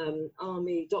had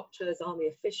army doctors, army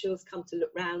officials come to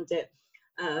look round it,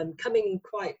 coming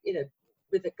quite,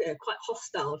 with quite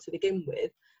hostile to begin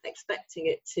with, expecting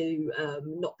it to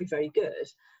not be very good.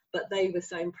 But they were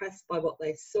so impressed by what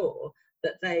they saw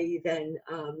that they then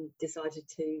decided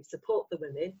to support the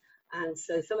women. And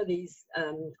so some of these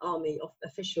army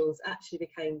officials actually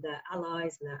became their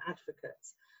allies and their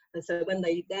advocates. And so when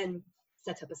they then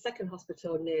set up a second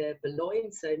hospital near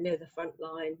Boulogne, so near the front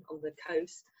line on the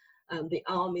coast, the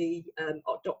army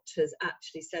doctors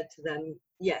actually said to them,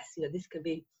 yes, this can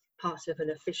be part of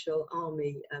an official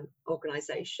army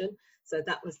organisation. So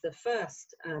that was the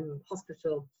first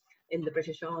hospital in the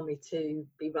British Army to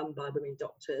be run by women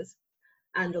doctors.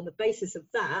 And on the basis of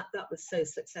that was so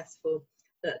successful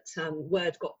that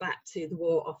word got back to the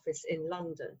War Office in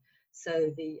London.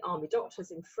 So the army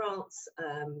doctors in France,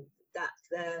 that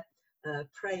their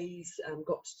praise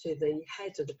got to the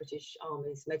head of the British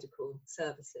Army's medical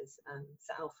services,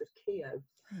 Sir Alfred Keogh.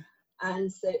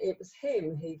 And so it was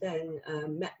him who then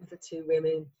met with the two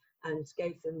women and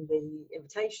gave them the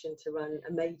invitation to run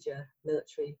a major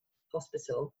military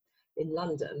hospital in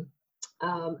London.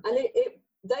 And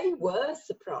they were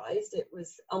surprised. It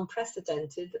was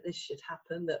unprecedented that this should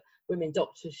happen, that women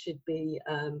doctors should be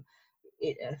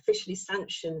officially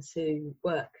sanctioned to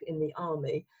work in the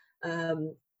army.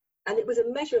 And it was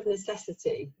a measure of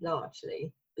necessity,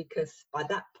 largely, because by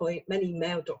that point, many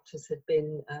male doctors had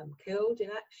been killed in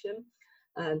action.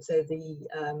 And so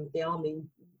the army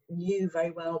knew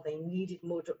very well they needed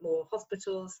more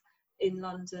hospitals in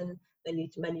London. They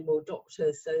needed many more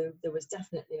doctors. So there was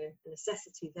definitely a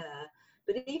necessity there.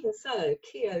 But even so,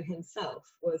 Keogh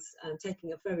himself was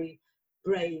taking a very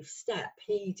brave step.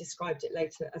 He described it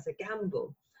later as a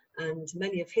gamble. And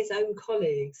many of his own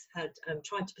colleagues had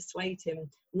tried to persuade him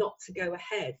not to go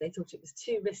ahead. They thought it was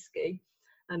too risky.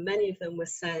 And many of them were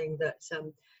saying that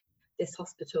this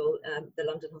hospital, the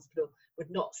London hospital,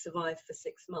 would not survive for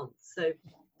 6 months. So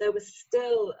there was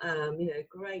still,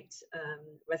 great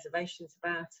reservations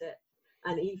about it.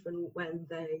 And even when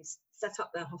they set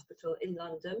up their hospital in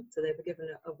London, so they were given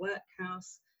a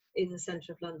workhouse in the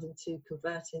centre of London to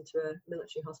convert into a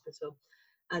military hospital.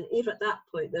 And even at that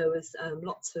point, there was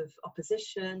lots of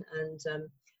opposition, and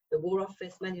the War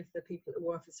Office, many of the people at the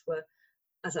War Office were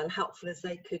as unhelpful as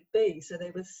they could be. So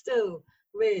they were still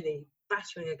really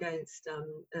battering against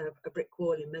a brick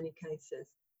wall in many cases.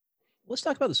 Let's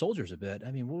talk about the soldiers a bit.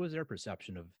 I mean, what was their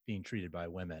perception of being treated by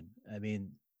women? I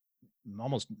mean,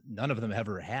 almost none of them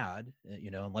ever had,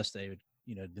 unless they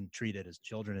had been treated as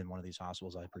children in one of these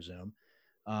hospitals, I presume.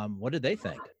 What did they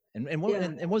think? And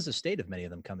what was the state of many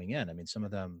of them coming in? I mean, some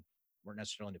of them weren't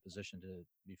necessarily in a position to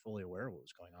be fully aware of what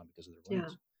was going on because of their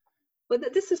wounds. Well,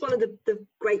 this is one of the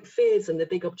great fears and the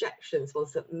big objections,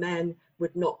 was that men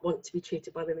would not want to be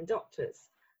treated by women doctors,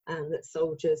 and that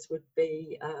soldiers would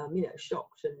be,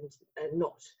 shocked and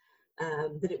not,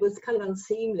 that it was kind of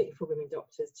unseemly for women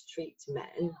doctors to treat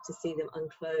men, to see them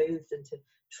unclothed and to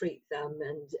treat them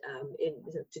and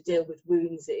to deal with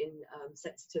wounds in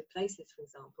sensitive places, for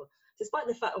example, despite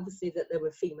the fact, obviously, that there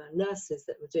were female nurses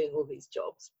that were doing all these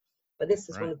jobs. But this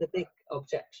was one of the big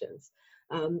objections.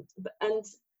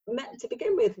 To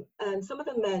begin with, some of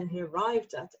the men who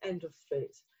arrived at Endell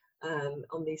Street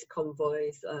on these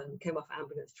convoys came off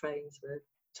ambulance trains, were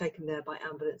taken there by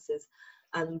ambulances,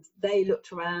 and they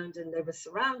looked around and they were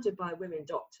surrounded by women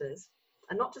doctors,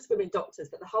 and not just women doctors,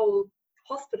 but the whole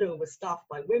hospital was staffed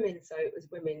by women. So it was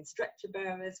women stretcher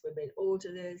bearers, women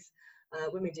orderlies,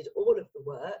 women did all of the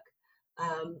work.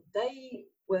 They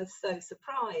were so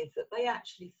surprised that they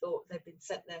actually thought they'd been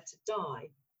sent there to die,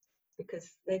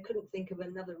 because they couldn't think of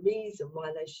another reason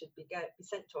why they should be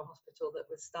sent to a hospital that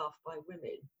was staffed by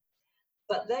women.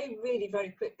 But they really very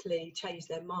quickly changed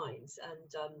their minds,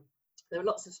 and there are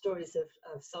lots of stories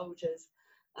of soldiers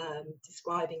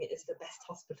describing it as the best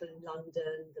hospital in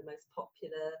London, the most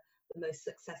popular, the most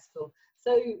successful.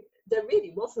 So there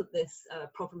really wasn't this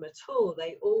problem at all.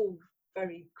 They all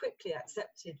very quickly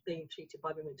accepted being treated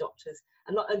by women doctors,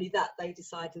 and not only that, they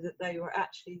decided that they were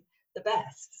actually the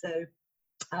best. So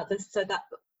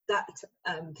that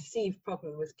perceived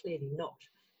problem was clearly not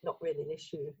really an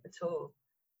issue at all.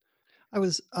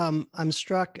 I'm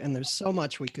struck, and there's so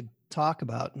much we could talk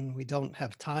about, and we don't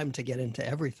have time to get into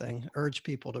everything. Urge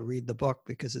people to read the book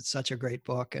because it's such a great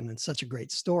book and it's such a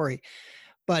great story.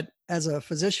 But as a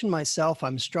physician myself,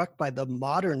 I'm struck by the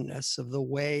modernness of the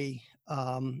way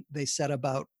they set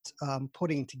about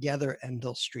putting together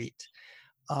Enfield Street.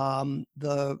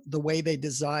 The way they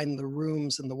designed the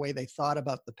rooms and the way they thought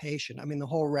about the patient. I mean, the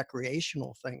whole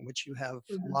recreational thing, which you have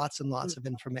lots and lots of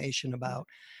information about.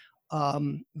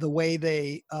 The way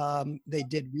they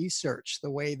did research, the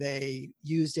way they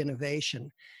used innovation.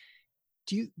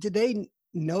 Did they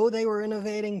know they were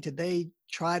innovating? Did they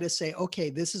try to say, okay,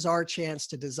 this is our chance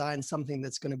to design something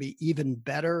that's going to be even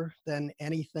better than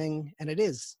anything? And it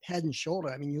is head and shoulder.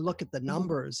 I mean, you look at the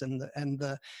numbers and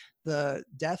the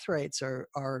death rates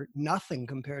are nothing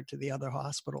compared to the other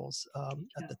hospitals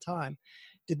at the time.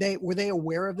 Were they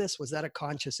aware of this? Was that a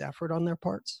conscious effort on their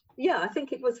parts? Yeah, I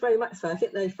think it was very much so. I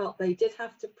think they felt they did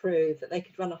have to prove that they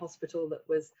could run a hospital that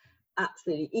was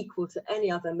absolutely equal to any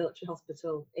other military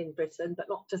hospital in Britain, but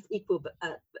not just equal, but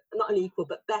not only equal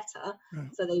but better. Right.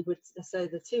 So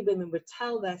the two women would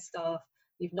tell their staff,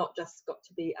 you've not just got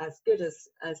to be as good as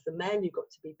the men, you've got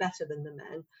to be better than the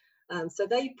men. So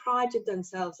they prided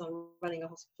themselves on running a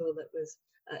hospital that was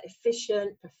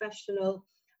efficient, professional,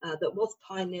 that was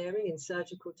pioneering in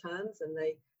surgical terms, and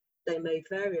they made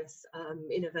various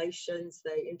innovations.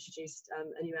 They introduced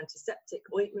a new antiseptic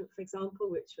ointment, for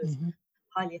example, which was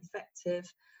highly effective.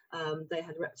 They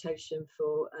had a reputation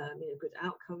for good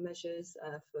outcome measures,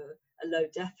 for a low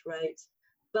death rate.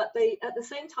 But they, at the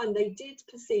same time, they did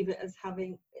perceive it as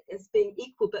being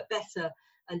equal but better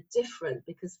and different,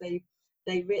 because they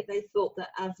thought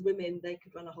that as women they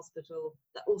could run a hospital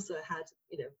that also had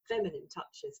feminine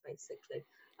touches, basically.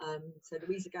 So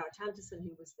Louisa Garrett-Anderson,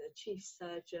 who was the chief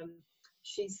surgeon,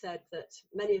 she said that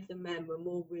many of the men were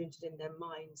more wounded in their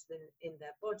minds than in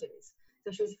their bodies.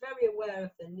 So she was very aware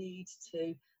of the need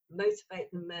to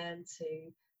motivate the men,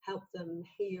 to help them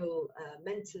heal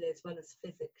mentally as well as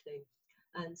physically.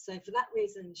 And so for that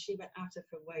reason, she went out of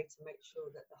her way to make sure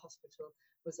that the hospital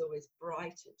was always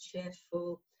bright and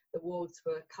cheerful. The wards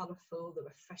were colourful, there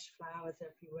were fresh flowers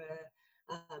everywhere,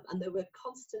 and there were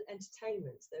constant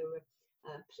entertainments. There were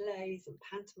plays and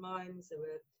pantomimes, there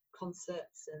were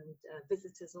concerts and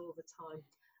visitors all the time.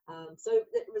 So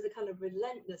it was a kind of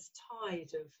relentless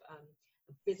tide of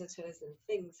visitors and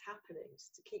things happening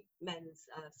to keep men's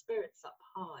spirits up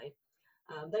high.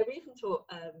 They were even taught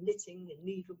knitting and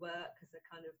needlework as a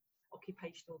kind of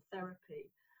occupational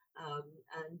therapy.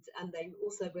 And they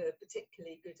also were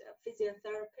particularly good at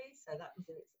physiotherapy, so that was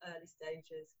in its early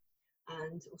stages,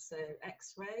 and also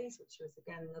x-rays, which was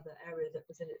again another area that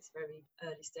was in its very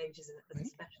early stages as a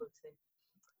specialty.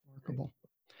 Remarkable.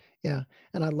 Yeah,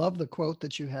 and I love the quote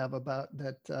that you have about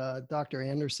that Dr.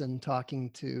 Anderson talking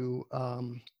to,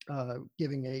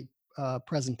 giving a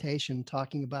presentation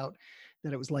talking about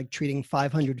that it was like treating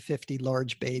 550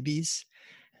 large babies.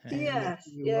 Yes,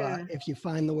 if you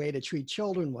find the way to treat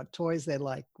children, what toys they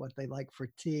like, what they like for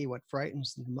tea, what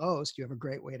frightens them most, you have a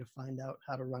great way to find out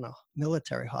how to run a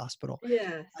military hospital.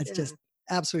 Yes, it's just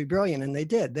absolutely brilliant. And they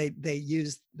did.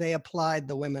 They applied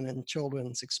the women and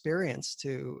children's experience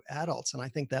to adults, and I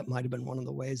think that might have been one of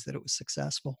the ways that it was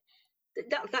successful.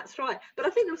 That's right. But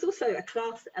I think there was also a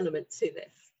class element to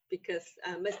this, because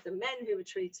most of the men who were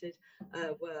treated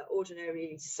were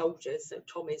ordinary soldiers, so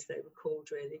Tommies they were called,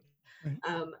 really.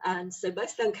 Right. And so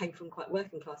most of them came from quite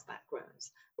working class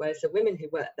backgrounds, whereas the women who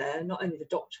worked there, not only the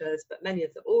doctors, but many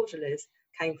of the orderlies,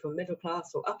 came from middle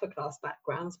class or upper class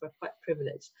backgrounds, were quite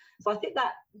privileged. So I think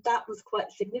that was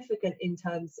quite significant in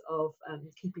terms of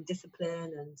keeping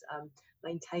discipline and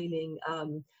maintaining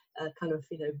kind of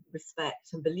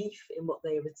respect and belief in what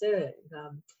they were doing.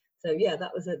 So yeah,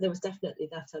 there was definitely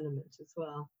that element as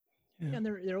well. Yeah, and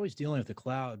they're always dealing with the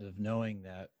cloud of knowing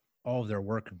that all of their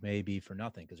work may be for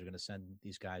nothing, because they're going to send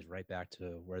these guys right back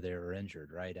to where they were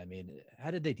injured, right? I mean,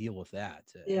 how did they deal with that?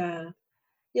 Yeah,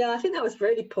 I think that was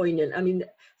really poignant. I mean,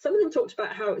 some of them talked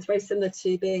about how it was very similar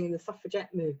to being in the suffragette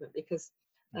movement, because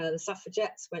the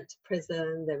suffragettes went to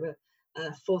prison, they were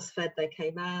force-fed, they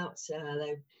came out,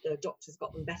 the doctors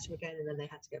got them better again, and then they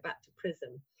had to go back to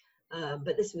prison.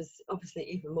 But this was obviously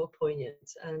even more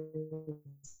poignant, and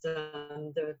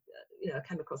I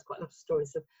came across quite a lot of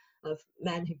stories of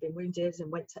men who'd been wounded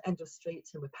and went to Enfield Street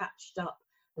and were patched up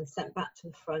and sent back to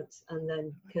the front and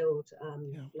then killed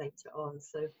later on.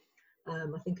 So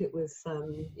I think it was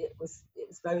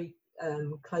very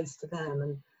close to them,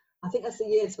 and I think as the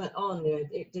years went on,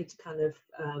 it did kind of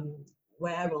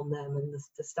wear on them, and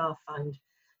the staff found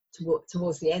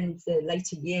towards the end, the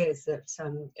later years, that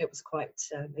it was quite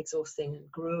exhausting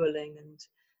and grueling and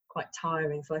quite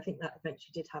tiring. So I think that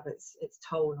eventually did have its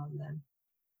toll on them.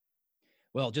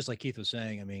 Well, just like Keith was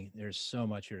saying, I mean, there's so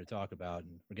much here to talk about,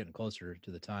 and we're getting closer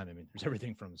to the time. I mean, there's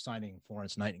everything from signing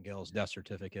Florence Nightingale's death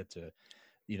certificate to,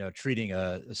 treating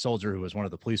a soldier who was one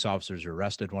of the police officers who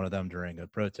arrested one of them during a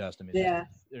protest. I mean, Yeah.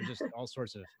 there's just all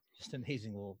sorts of just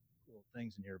amazing little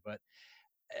things in here. But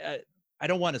I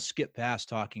don't want to skip past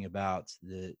talking about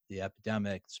the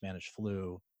epidemic, the Spanish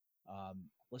flu.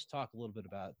 Let's talk a little bit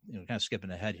about, kind of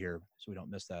skipping ahead here so we don't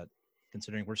miss that,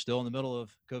 considering we're still in the middle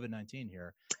of COVID-19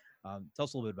 here. Tell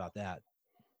us a little bit about that,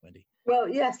 Wendy. Well,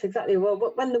 yes, exactly.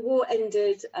 Well, when the war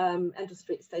ended, Endell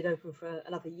Street stayed open for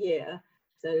another year.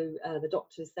 So the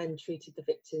doctors then treated the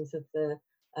victims of the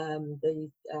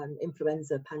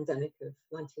influenza pandemic of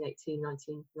 1918,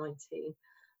 1919.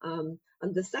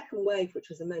 And the second wave, which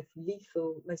was the most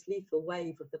lethal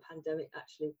wave of the pandemic,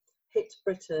 actually hit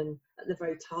Britain at the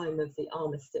very time of the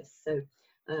armistice. So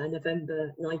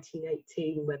November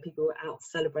 1918, where people were out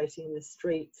celebrating in the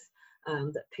streets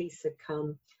that peace had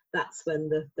come. That's when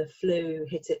the flu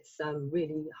hit its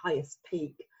really highest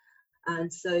peak.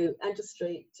 And so Endell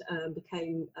Street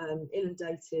became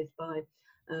inundated by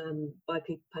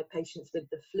patients with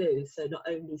the flu. So not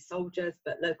only soldiers,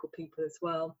 but local people as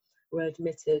well were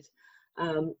admitted.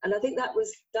 And I think that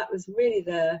was really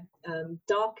the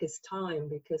darkest time,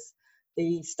 because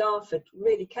the staff had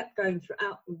really kept going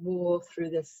throughout the war through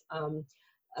this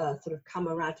sort of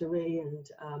camaraderie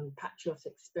and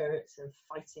patriotic spirit of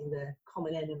fighting the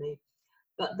common enemy.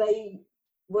 But they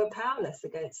were powerless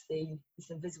against this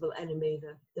invisible enemy,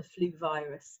 the flu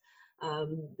virus.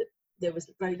 There was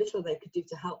very little they could do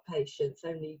to help patients,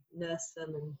 only nurse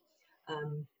them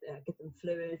and give them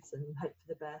fluids and hope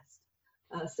for the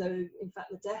best. So in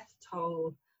fact, the death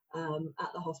toll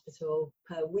at the hospital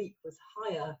per week was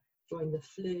higher during the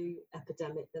flu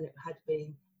epidemic than it had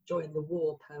been during the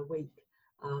war per week.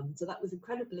 So that was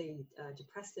incredibly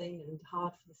depressing and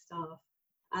hard for the staff,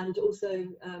 and also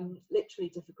literally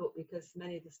difficult, because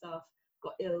many of the staff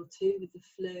got ill too with the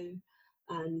flu,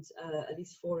 and at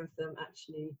least 4 of them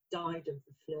actually died of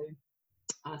the flu.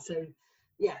 So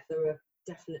yeah, there are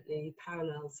definitely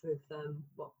parallels with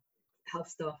what health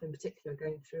staff in particular are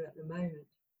going through at the moment.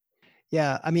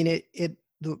 Yeah, I mean,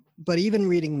 but even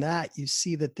reading that, you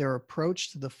see that their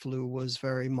approach to the flu was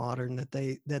very modern,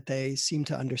 that they seem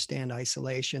to understand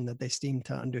isolation, that they seem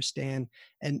to understand.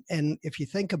 And if you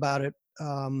think about it,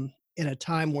 in a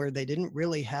time where they didn't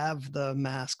really have the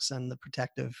masks and the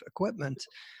protective equipment,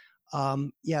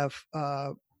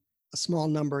 a small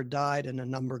number died and a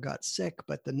number got sick,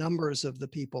 but the numbers of the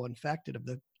people infected, of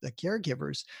the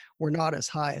caregivers, were not as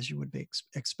high as you would be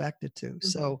expected to. Mm-hmm.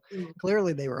 So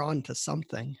clearly they were on to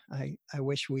something. I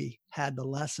wish we had the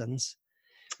lessons,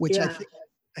 which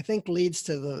I think leads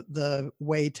to the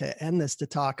way to end this, to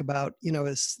talk about,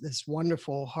 this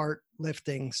wonderful heart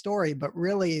lifting story, but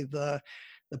really the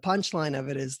punchline of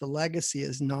it is the legacy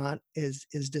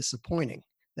is disappointing,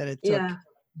 that it took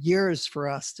years for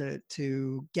us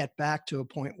to get back to a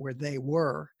point where they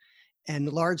were,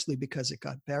 and largely because it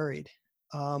got buried.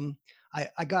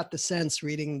 I got the sense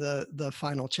reading the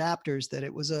final chapters that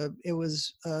it was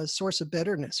a source of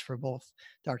bitterness for both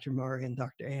Dr. Murray and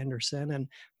Dr. Anderson, and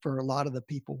for a lot of the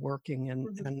people working.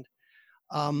 And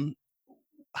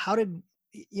how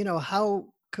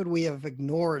could we have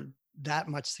ignored that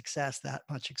much success, that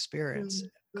much experience?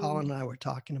 Colin and I were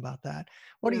talking about that.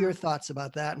 What are your thoughts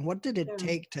about that? And what did it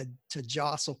take to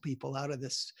jostle people out of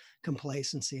this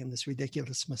complacency and this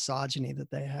ridiculous misogyny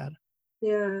that they had?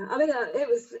 Yeah, I mean, it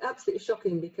was absolutely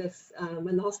shocking, because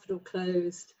when the hospital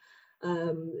closed,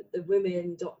 the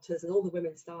women doctors and all the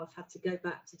women staff had to go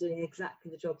back to doing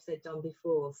exactly the jobs they'd done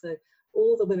before. So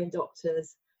all the women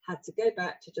doctors had to go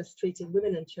back to just treating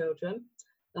women and children.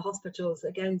 The hospitals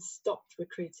again stopped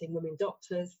recruiting women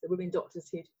doctors. The women doctors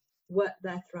who'd worked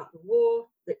there throughout the war,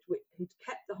 who'd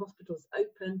kept the hospitals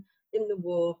open in the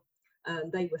war,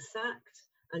 they were sacked,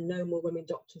 and no more women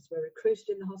doctors were recruited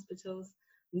in the hospitals.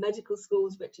 Medical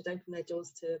schools, which had opened their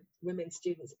doors to women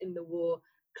students in the war,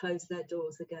 closed their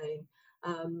doors again.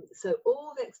 So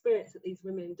all the experience that these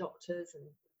women doctors and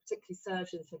particularly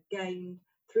surgeons had gained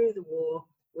through the war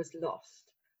was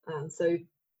lost. So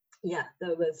yeah,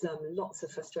 there was lots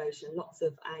of frustration, lots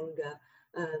of anger.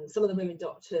 Some of the women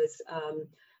doctors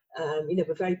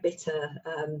were very bitter.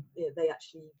 They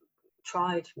actually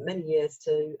tried many years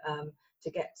to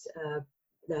get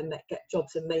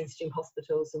jobs in mainstream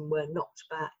hospitals and were knocked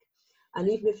back. And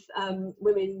even if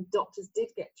women doctors did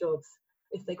get jobs,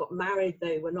 if they got married,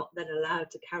 they were not then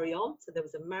allowed to carry on. So there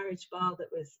was a marriage bar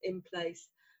that was in place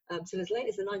till as late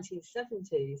as the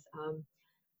 1970s.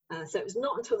 So it was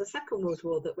not until the Second World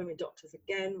War that women doctors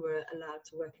again were allowed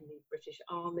to work in the British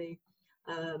Army.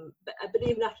 But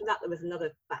even after that, there was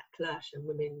another backlash, and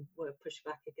women were pushed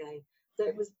back again. So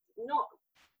it was not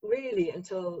really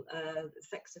until the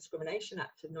Sex Discrimination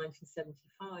Act of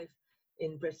 1975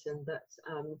 in Britain that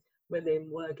women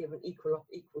were given equal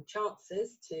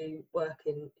chances to work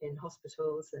in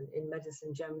hospitals and in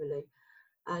medicine generally.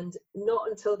 And not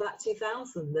until about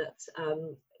 2000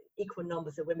 that equal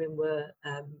numbers of women were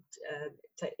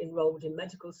enrolled in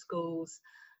medical schools.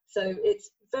 So it's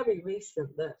very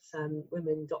recent that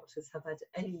women doctors have had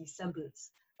any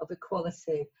semblance of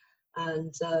equality.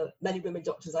 And many women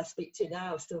doctors I speak to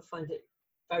now still find it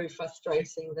very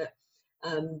frustrating that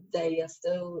they are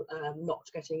still not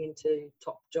getting into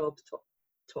top jobs,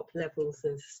 top levels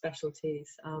of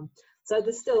specialties. So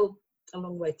there's still a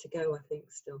long way to go, I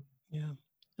think, still. Yeah.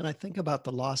 And I think about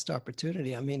the lost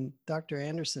opportunity. I mean, Dr.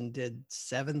 Anderson did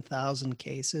 7,000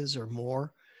 cases or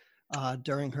more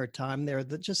during her time there.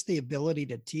 Just the ability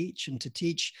to teach and to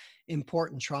teach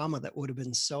important trauma that would have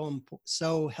been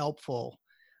so helpful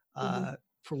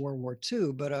for World War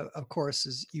II. But of course,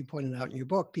 as you pointed out in your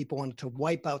book, people wanted to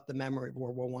wipe out the memory of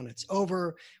World War I. It's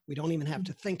over. We don't even have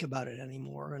to think about it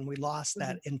anymore. And we lost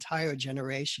that entire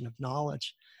generation of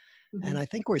knowledge. And I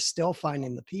think we're still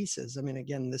finding the pieces. I mean,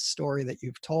 again, this story that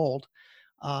you've told,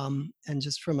 and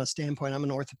just from a standpoint, I'm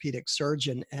an orthopedic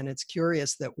surgeon, and it's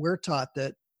curious that we're taught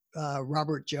that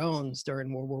Robert Jones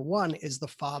during World War I is the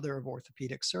father of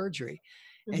orthopedic surgery.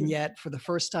 And yet, for the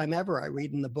first time ever, I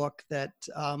read in the book that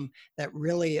that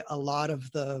really a lot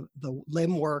of the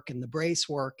limb work and the brace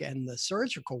work and the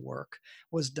surgical work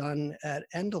was done at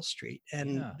Endell Street.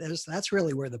 And that's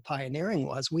really where the pioneering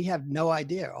was. We have no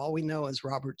idea. All we know is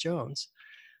Robert Jones.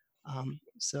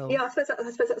 Yeah, I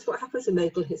suppose that's what happens in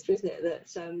medical history, isn't it? That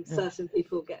certain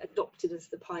people get adopted as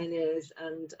the pioneers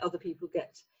and other people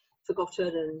get forgotten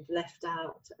and left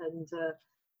out. And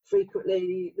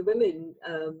frequently the women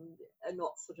are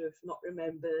not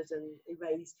remembered and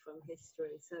erased from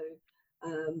history.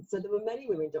 So there were many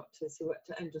women doctors who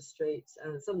worked at Endell Street.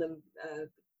 Some of them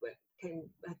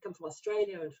had come from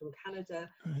Australia and from Canada,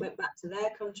 went back to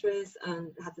their countries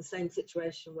and had the same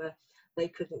situation where they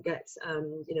couldn't get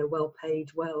well-paid,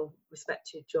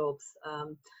 well-respected jobs.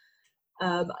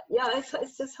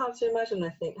 It's just hard to imagine, I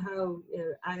think, how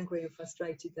angry and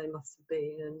frustrated they must have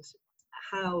been and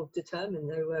how determined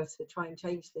they were to try and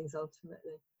change things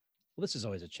ultimately. Well, this is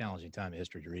always a challenging time in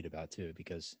history to read about too,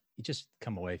 because you just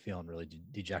come away feeling really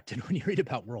dejected when you read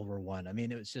about World War I. I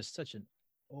mean, it was just such an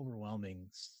overwhelming,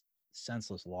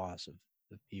 senseless loss of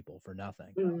people for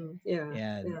nothing.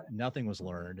 Nothing was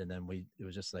learned. And then it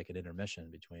was just like an intermission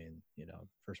between,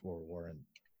 First World War and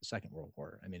the Second World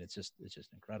War. I mean, it's just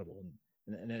incredible.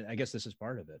 And I guess this is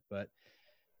part of it, but,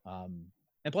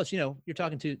 and plus, you're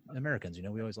talking to Americans,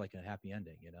 we always like a happy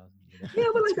ending,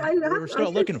 we're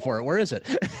still looking for it. Where is it?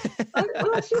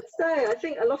 I should say, I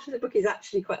think a lot of the book is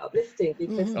actually quite uplifting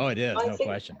because oh, it is, no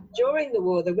question. During the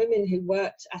war, the women who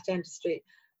worked at Endell Street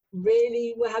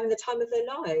really were having the time of their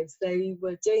lives. They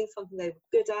were doing something they were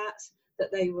good at,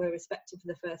 that they were respected for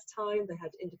the first time. They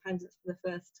had independence for the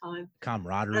first time.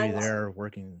 Camaraderie there,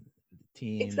 working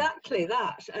team. Exactly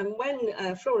that. And when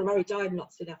Flora Murray died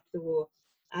not soon after the war,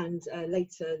 and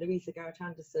later Louisa Garrett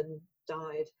Anderson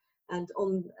died, and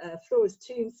on Flora's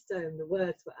tombstone the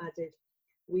words were added,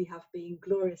 "We have been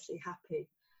gloriously happy."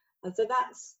 And so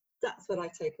that's what I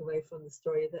take away from the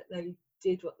story, that they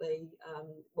did what they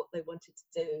wanted to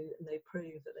do, and they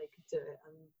proved that they could do it,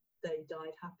 and they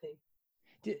died happy.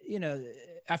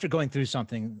 After going through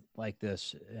something like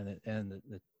this and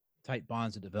the tight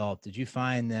bonds that developed, did you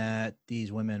find that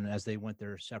these women, as they went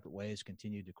their separate ways,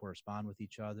 continued to correspond with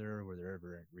each other? Were there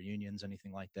ever reunions,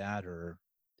 anything like that, or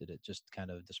did it just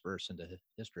kind of disperse into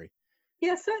history?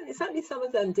 Yeah, certainly some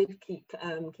of them did keep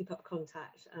up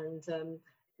contact, and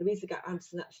Louisa Garrett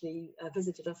Anderson actually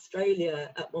visited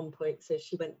Australia at one point, so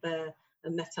she went there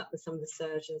and met up with some of the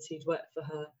surgeons who'd worked for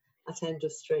her at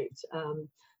Endell Street.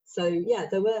 So yeah,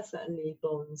 there were certainly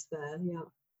bonds there. Yeah.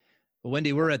 Well,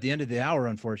 Wendy, we're at the end of the hour,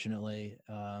 unfortunately.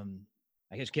 I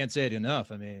guess you can't say it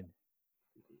enough. I mean,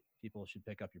 people should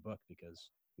pick up your book because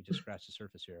we just scratched the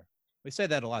surface here. We say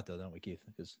that a lot, though, don't we, Keith?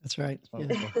 Because that's right.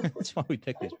 That's why we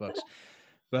pick these books.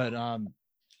 But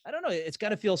I don't know. It's got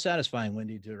to feel satisfying,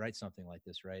 Wendy, to write something like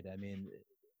this, right? I mean,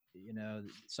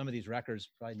 some of these records,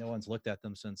 probably no one's looked at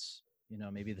them since,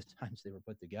 maybe the times they were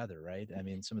put together, right? I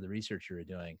mean, some of the research you were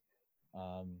doing.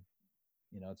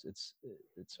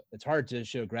 It's hard to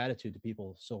show gratitude to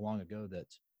people so long ago that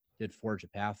did forge a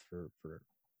path for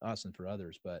us and for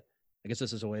others. But I guess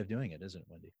this is a way of doing it, isn't it,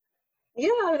 Wendy? Yeah,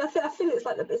 I mean, I feel it's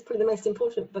it's probably the most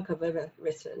important book I've ever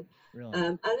written. Really?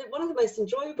 And one of the most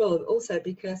enjoyable also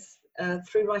because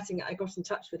through writing it, I got in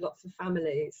touch with lots of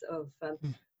families of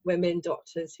women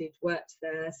doctors who'd worked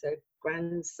there, so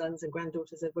grandsons and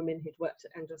granddaughters of women who'd worked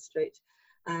at Endell Street,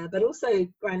 but also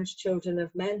grandchildren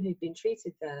of men who'd been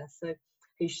treated there, so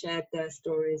who shared their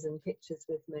stories and pictures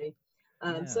with me.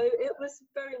 So it was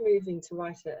very moving to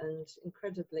write it and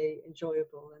incredibly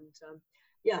enjoyable. And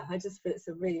I just feel it's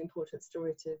a really important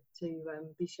story to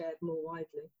be shared more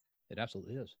widely. It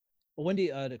absolutely is. Well, Wendy,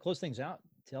 to close things out,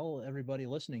 tell everybody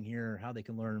listening here how they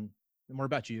can learn more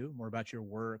about you, more about your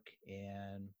work,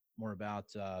 and more about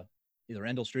either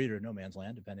Endell Street or No Man's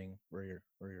Land, depending where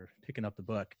you're picking up the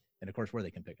book, and of course where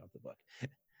they can pick up the book.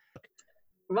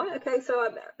 Right. Okay. So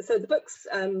the book's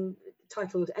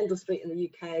titled Endell Street in the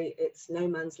UK. It's No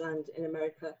Man's Land in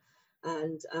America,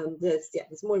 and there's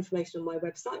more information on my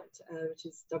website, which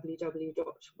is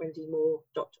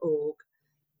www.wendymoore.org.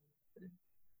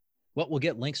 Well, we'll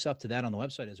get links up to that on the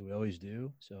website, as we always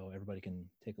do, so everybody can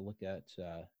take a look at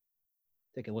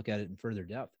it in further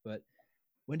depth. But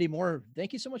Wendy Moore,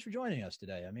 thank you so much for joining us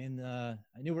today. I mean, I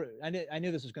knew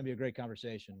this was going to be a great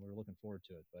conversation. We were looking forward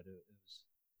to it, but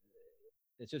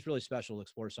it's just really special to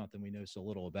explore something we know so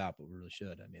little about, but we really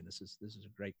should. I mean, this is a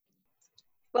great.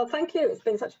 Well, thank you. It's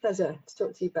been such a pleasure to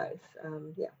talk to you both.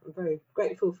 I'm very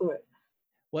grateful for it.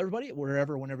 Well, everybody,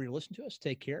 whenever you listen to us,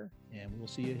 take care, and we will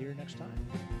see you here next time.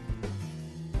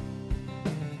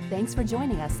 Thanks for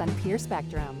joining us on Peer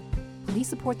Spectrum. Please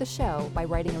support the show by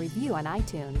writing a review on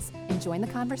iTunes and join the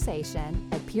conversation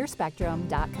at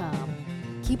peerspectrum.com.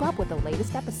 Keep up with the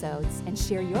latest episodes and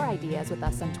share your ideas with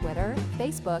us on Twitter,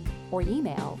 Facebook, or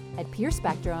email at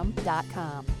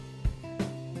peerspectrum.com.